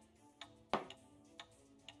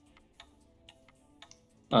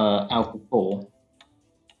 Alpha 4.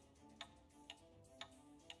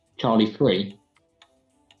 Charlie 3.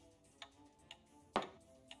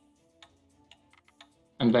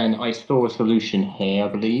 And then I saw a solution here, I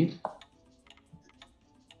believe.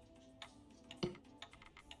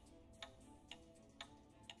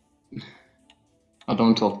 I don't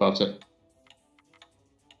want to talk about it.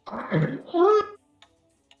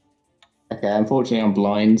 Okay, unfortunately I'm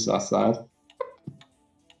blind, so that's sad.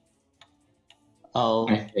 Oh,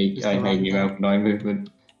 I hate you open eye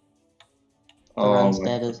movement. the run's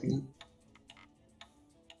dead, isn't it?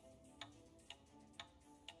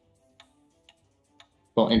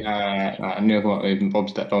 But in no, even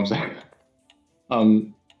Bob's dead.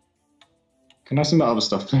 Can I submit other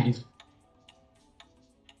stuff, please?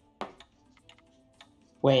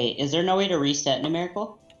 Wait, is there no way to reset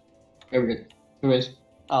numerical? There is.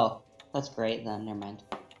 Oh, that's great then, never mind.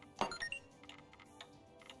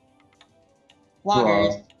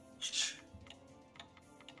 Loggers!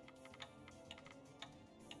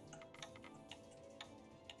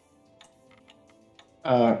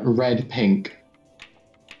 Red, pink.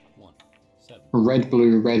 1, 7. Red,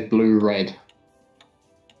 blue, red, blue, red.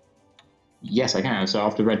 Yes, I can. So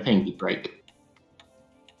after red, pink, you break.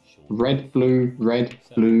 Short. Red, blue, red,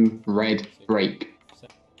 blue, red, break.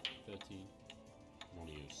 13.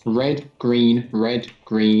 Ronnie is Red, green, red,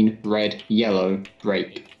 yellow,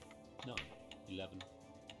 break. 8, 9, 11.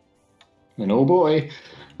 And oh boy,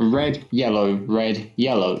 red, yellow, 1,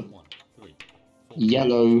 3, 4,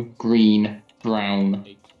 yellow, green, brown,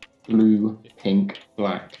 8, blue, pink,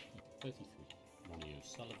 black. 33. Ronnie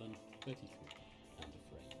O'Sullivan, 33.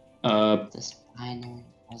 And afraid. This binary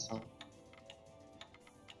puzzle.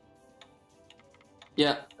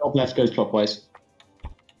 Yeah. Top left goes clockwise.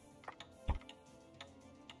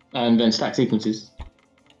 And then stack sequences.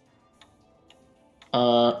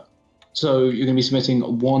 So you're going to be submitting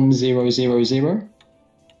 1000.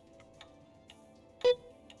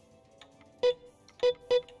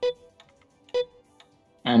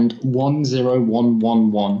 And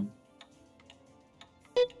 10111.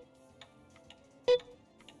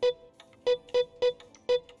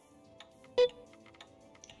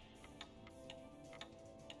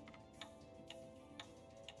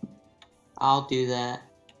 I'll do that.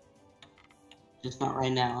 Just not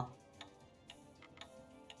right now.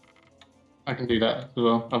 I can do that as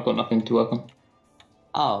well. I've got nothing to work on.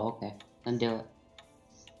 Oh, okay. Then do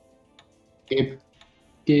it.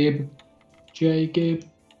 Gib. J. Gib.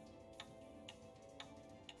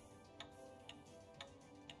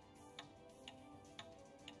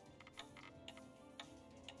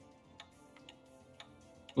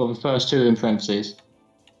 Well, the first two in parentheses.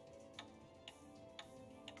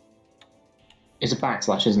 It's a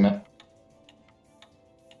backslash, isn't it?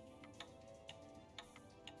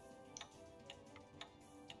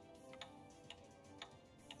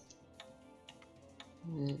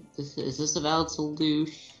 Is this a valid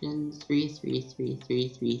solution? 3, 3, 3, 3,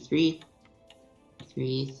 3, 3.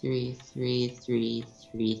 3, 3, 3, 3,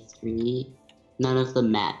 3, 3. None of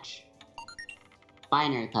them match.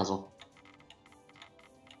 Binary puzzle.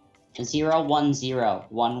 0, 1, 0,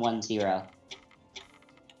 1, 1, 0.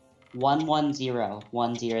 1, 1, 0,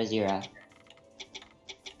 1, 0, 0.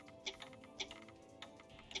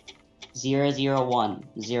 0, 0, 1,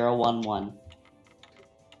 0, 1, 1.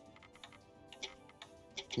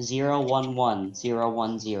 0, 1, 1, 0,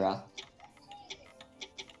 1, 0.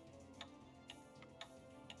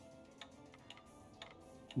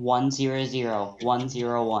 1, 0, 0, 1,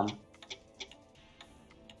 0, 1.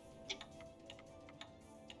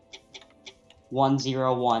 1,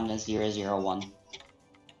 0, 1, 0, 0, 1.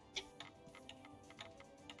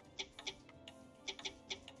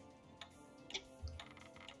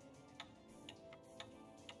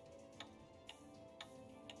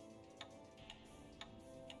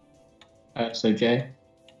 So Jay.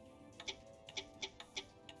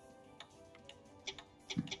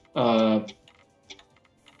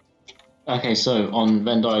 Okay, so on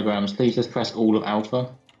Venn diagrams, please just press all of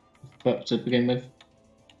alpha to begin with.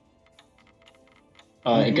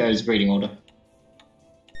 It goes reading order.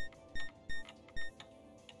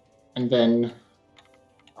 And then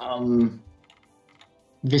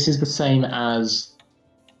this is the same as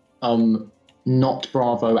not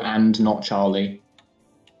Bravo and not Charlie.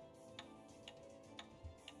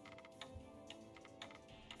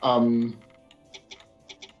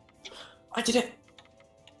 I did it.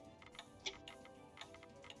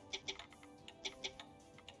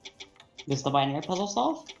 Is the binary puzzle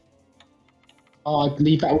solved? Oh, I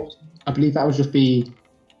believe that would just be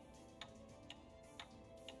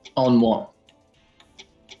on what?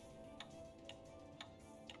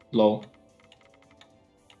 Lol.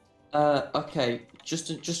 Okay.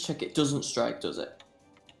 Just check it doesn't strike, does it?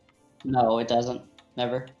 No, it doesn't.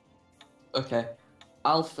 Never. Okay.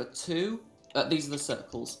 Alpha 2, these are the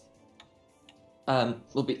circles.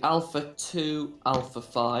 Will be Alpha 2, Alpha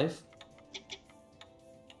 5,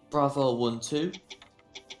 Bravo 1, 2,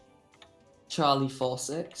 Charlie 4,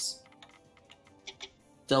 6,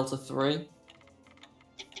 Delta 3,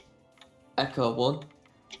 Echo 1,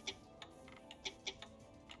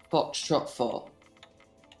 Foxtrot 4.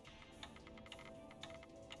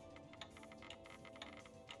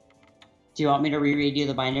 Do you want me to reread you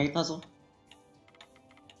the binary puzzle?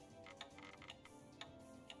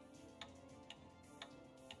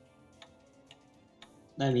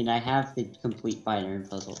 I mean, I have the complete binary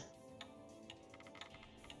puzzle.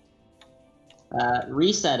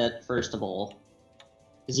 Reset it, first of all.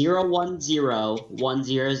 0, 1, 0, 1,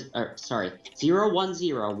 0, sorry. 0, 1,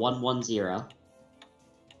 0, 1, 1, 0.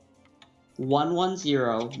 1, 1,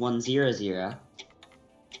 0, 1, 0, 0.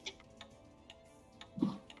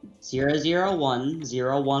 0, 0, 1,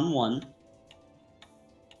 0, 1, 1.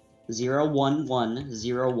 0, 1, 1,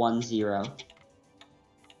 0, 1, 0.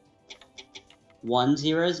 1,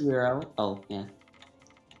 0, 0. Oh, yeah.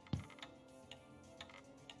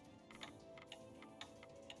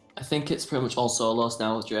 I think it's pretty much all solos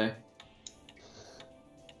now, Jay.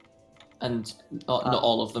 And not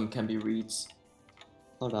all of them can be reads.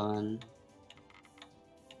 Hold on.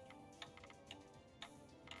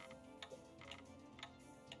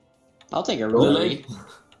 I'll take a Rulo. Lily?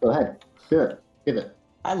 Go ahead. Do it. Give it.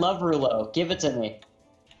 I love Rulo. Give it to me.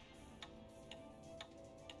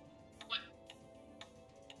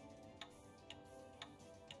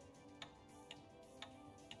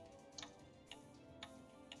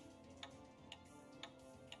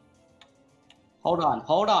 Hold on.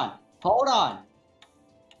 Hold on.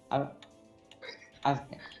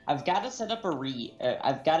 I've got to set up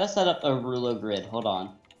I've got to set up a Rulo grid. Hold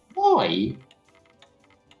on. Why?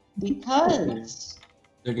 Because.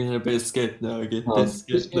 Nugget a biscuit, nugget Oh,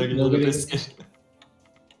 biscuit, nugget a biscuit.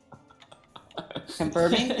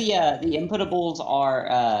 Confirming the inputables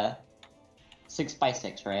are 6 by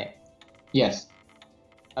 6, right? Yes.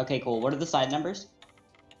 Okay, cool. What are the side numbers?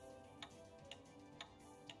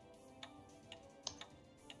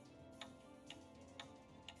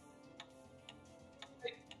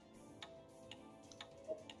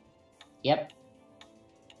 Yep.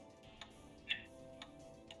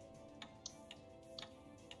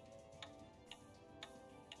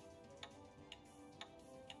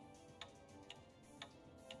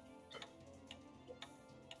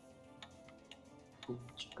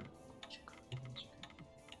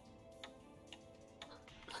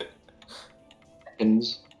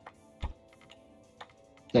 Seconds.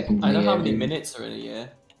 Seconds. I know how many minutes are in a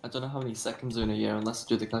year. I don't know how many seconds are in a year unless I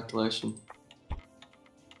do the calculation.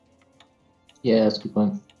 Yeah, that's a good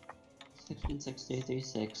point. 16, 6, 2, 3,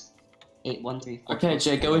 6, 8, 1, 3, 4. Okay,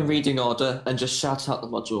 Jay, go in reading order and just shout out the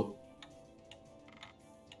module.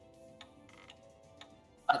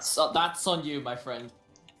 That's on you, my friend.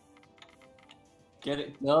 Get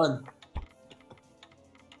it done.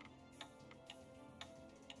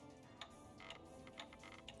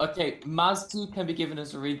 Okay, Maz2 can be given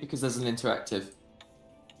as a read because there's an interactive.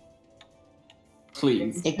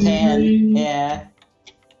 Please. It can, yeah.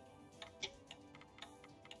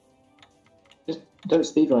 Just don't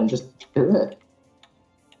speedrun, just do it.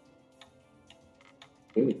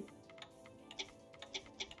 Do it.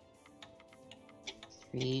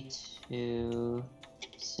 3, 2,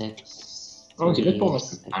 6. Honestly, just 3, bought us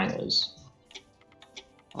 6, some bangers.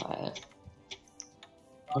 5.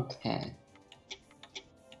 Okay.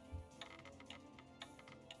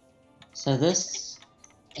 So this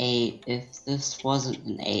 8, if this wasn't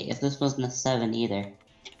an 8, if this wasn't a 7 either.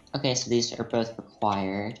 Okay, so these are both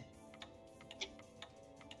required.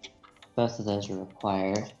 Both of those are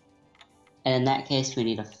required. And in that case, we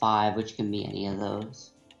need a 5, which can be any of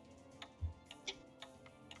those.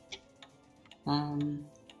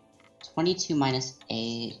 22 minus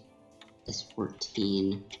 8 is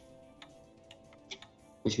 14.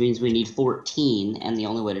 Which means we need 14, and the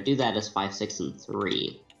only way to do that is 5, 6, and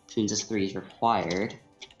 3. Which means this 3 is required.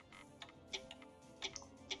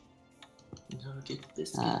 Nugget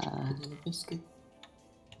biscuit. Vanilla biscuit.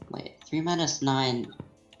 Wait, 3 minus 9...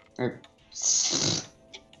 Or...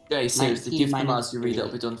 Yeah, seriously, give them 19 as you read,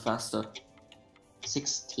 it'll be done faster.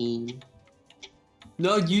 16...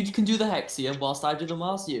 No, you can do the hex here whilst I do the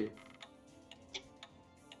Mars you.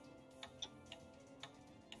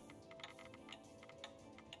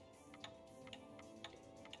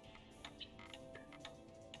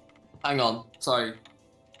 Hang on, sorry.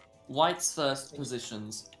 White's first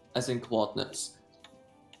positions, as in coordinates.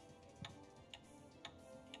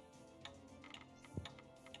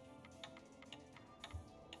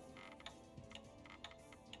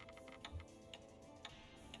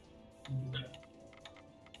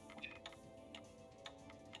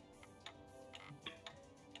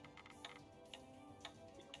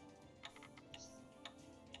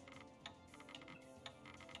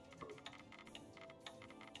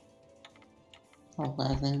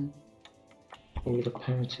 $11. All the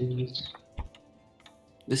parities.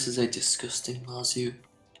 This is a disgusting Marzu.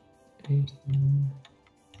 18.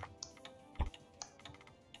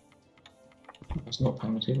 That's not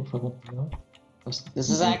parity, what have I done? This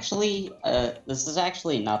is actually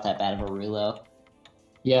not that bad of a rulo.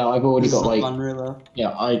 Yeah, I've already This is got a like... fun rulo.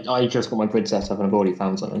 Yeah, I just got my grid set up and I've already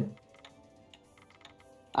found something.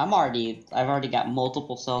 I've already got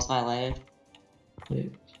multiple cells highlighted. Yeah.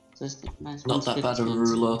 So this minus Not that bad of a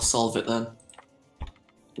 115. ruler, solve it then.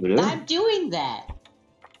 I'm doing that!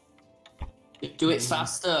 Do it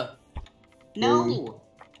faster! No!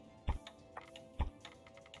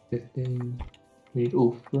 15. Need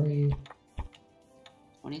all 3.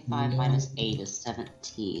 25 minus 8 is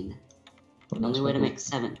 17. The only way to make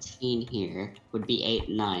 17 here would be 8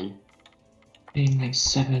 and 9. 8 makes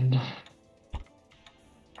 7.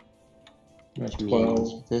 Which 12.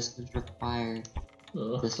 means this is required.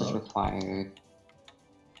 This is required.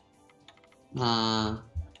 So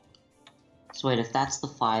wait, if that's the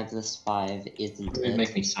 5, this 5 isn't It it.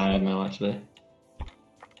 makes me sad now, actually.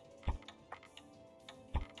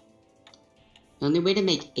 The only way to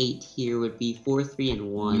make 8 here would be 4, 3,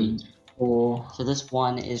 and 1. 4. So this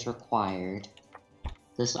 1 is required.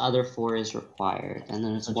 This other 4 is required. And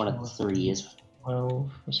then it's one of the 3 is 12,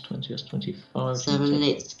 that's 20, that's 25. 7 and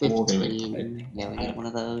 8 is 4, gonna make 15. 10. Yeah, we need one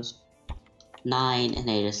of those. 9 and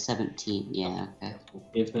 8 is 17. Yeah, okay.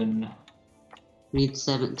 Given. We need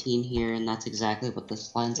 17 here, and that's exactly what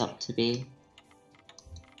this lines up to be.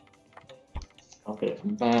 I'll get it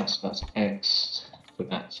from that, so that's X. So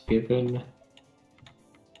that's given.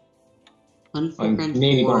 1, 4, I'm and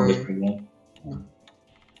nearly 4. gone this through there.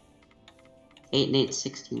 8 and 8 is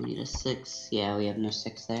 16. We need a 6. Yeah, we have no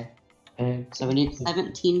 6 there. X. So we need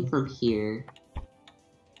 17 from here.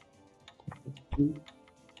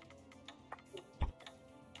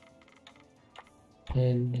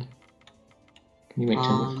 And can you make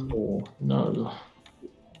 10 with 4? No.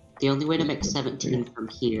 The only way to make 17 from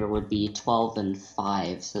here would be 12 and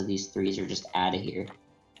 5, so these 3s are just out of here.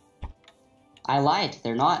 I lied,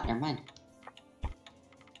 they're not, never mind.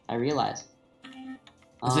 I realize.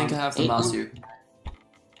 I think I have the 8 Marzu.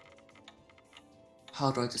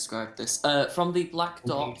 How do I describe this? From the black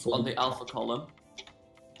dot on the alpha column,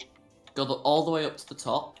 go all the way up to the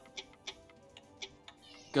top.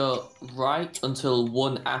 Go right until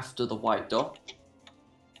 1 after the white dot.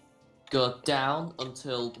 Go down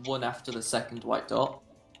until 1 after the second white dot.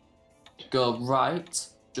 Go right,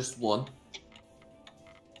 just 1.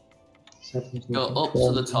 Go up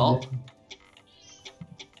to the top.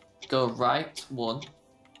 Go right, 1.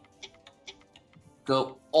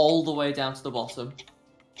 Go all the way down to the bottom.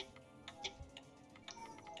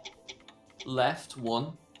 Left,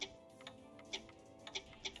 1.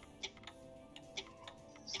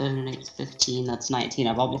 7 and 8 is 15, that's 19.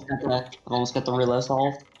 I've almost got the relay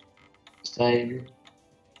solved. Same.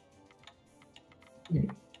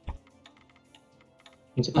 Need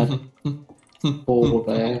to add 4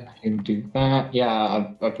 there. I can do that. Yeah,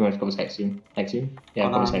 I've pretty much got his Hexium. Hexium? Yeah,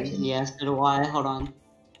 I've got his Hexium. Yes, so do I. Hold on.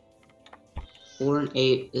 4 and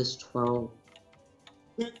 8 is 12.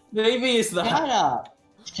 Maybe it's that. Shut up!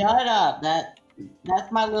 Shut up!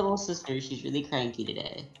 That's my little sister. She's really cranky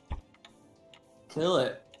today. Kill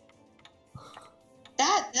it.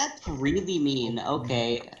 That's really mean.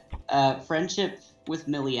 Okay. Friendship with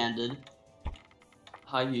Millie ended.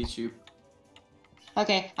 Hi, YouTube.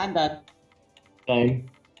 Okay, I'm done. Okay.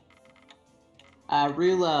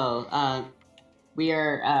 Rulo, we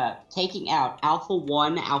are taking out Alpha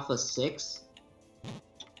 1, Alpha 6,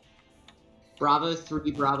 Bravo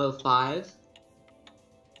 3, Bravo 5,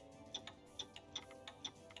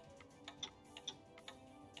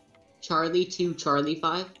 Charlie 2, Charlie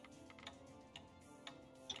 5,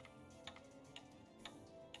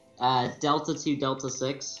 Delta 2, Delta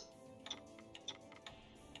 6,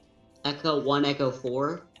 Echo 1, Echo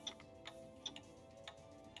 4,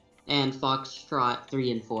 and Foxtrot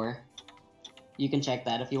 3 and 4. You can check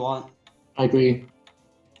that if you want. I agree.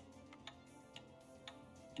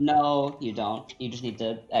 No, you don't. You just need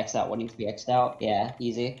to X out what needs to be X'd out. Yeah,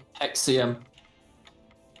 easy. Hexium.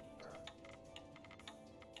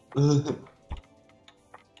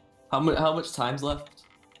 How much time's left?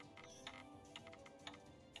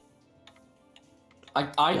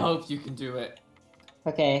 I hope you can do it.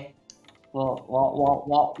 Okay. Well,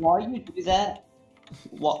 while you do that,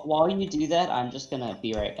 while you do that, I'm just gonna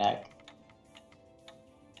be right back.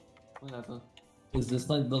 Whatever. Is this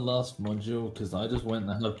like the last module? Because I just went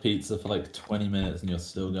and had pizza for like 20 minutes and you're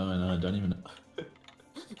still going. I don't even know.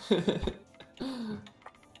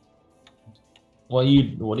 What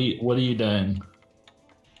are you doing?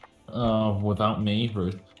 Without me,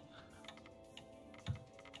 Ruth.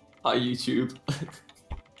 Hi YouTube.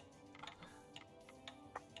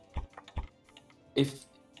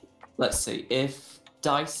 Let's see, if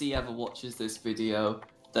Dicey ever watches this video,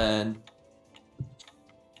 then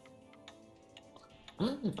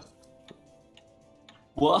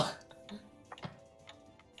what?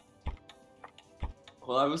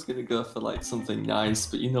 Well, I was gonna go for like something nice,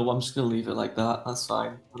 but you know what, I'm just gonna leave it like that. That's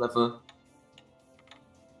fine. Whatever.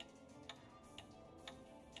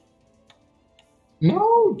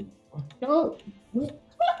 No! No!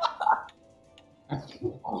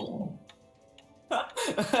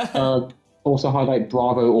 Also highlight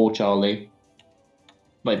Bravo or Charlie.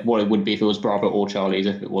 Like what it would be if it was Bravo or Charlie, as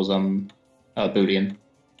if it was Boolean.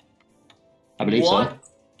 I believe so. What?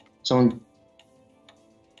 Someone.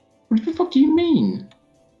 What the fuck do you mean?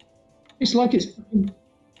 It's like it's.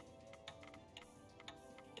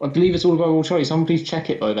 I believe it's all Bravo or Charlie. Someone please check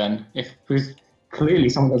it though. Then, because clearly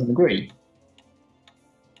someone doesn't agree.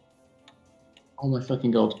 Oh my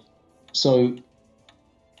fucking god! So.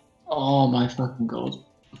 Oh my fucking god!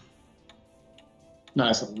 No,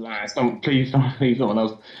 it's not. Please don't leave someone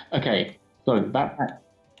else. Okay, so that.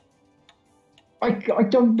 I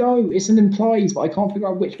don't know. It's an implies, but I can't figure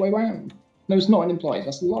out which way round. No, it's not an implies.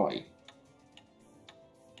 That's a lie.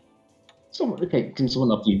 Someone, okay, can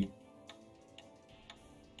someone up you?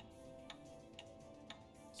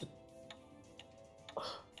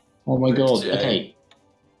 Oh my god. Jay. Okay.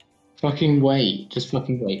 Fucking wait. Just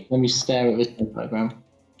fucking wait. Let me stare at this diagram.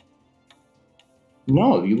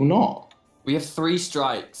 No, you will not. We have 3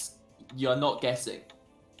 strikes. You're not guessing.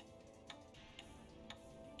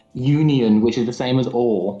 Union, which is the same as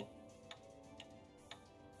or.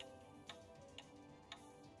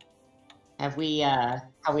 Have we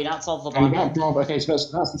not solved the And block? that Bravo, okay, so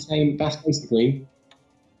that's the same. That's basically.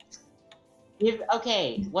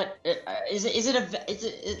 Okay, what is it? Is it a? Is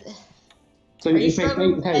it? So Are you if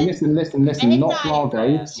struggling with okay, that? listen. Venn Not Bravo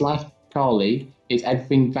diagram. / Charlie is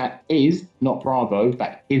everything that is not Bravo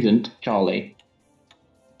that isn't Charlie.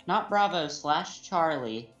 Not Bravo /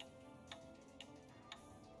 Charlie.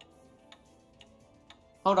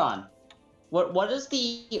 Hold on. What is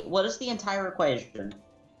the entire equation?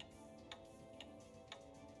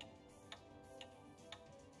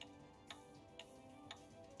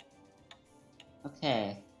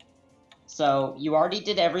 Okay. So you already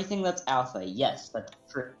did everything that's alpha. Yes, that's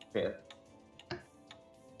true.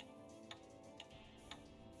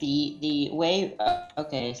 The way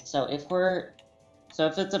okay, so if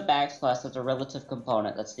it's a backslash, that's a relative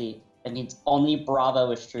component. That means only Bravo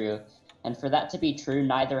is true. And for that to be true,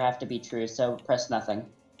 neither have to be true, so press nothing.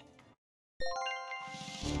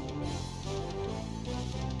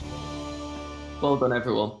 Well done,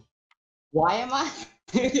 everyone. Why am I?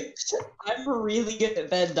 I'm really good at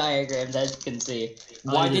Venn diagrams, as you can see.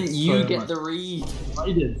 Why I did didn't you so get much. the read?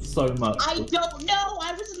 I did so much. I don't know!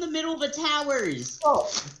 I was in the middle of the towers! Oh,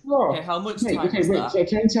 Okay, how much time okay, was Rich, that?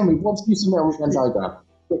 can you tell me what's you submit on Venn diagram?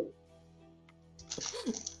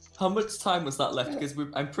 How much time was that left? Because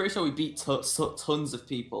I'm pretty sure we beat tons of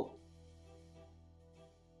people.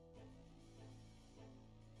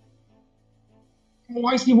 Oh,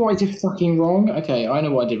 I see what I did fucking wrong. Okay, I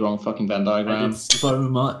know what I did wrong. Fucking Venn I diagram. did so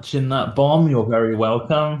much in that bomb. You're very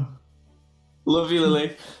welcome. Love you,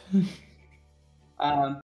 Lily.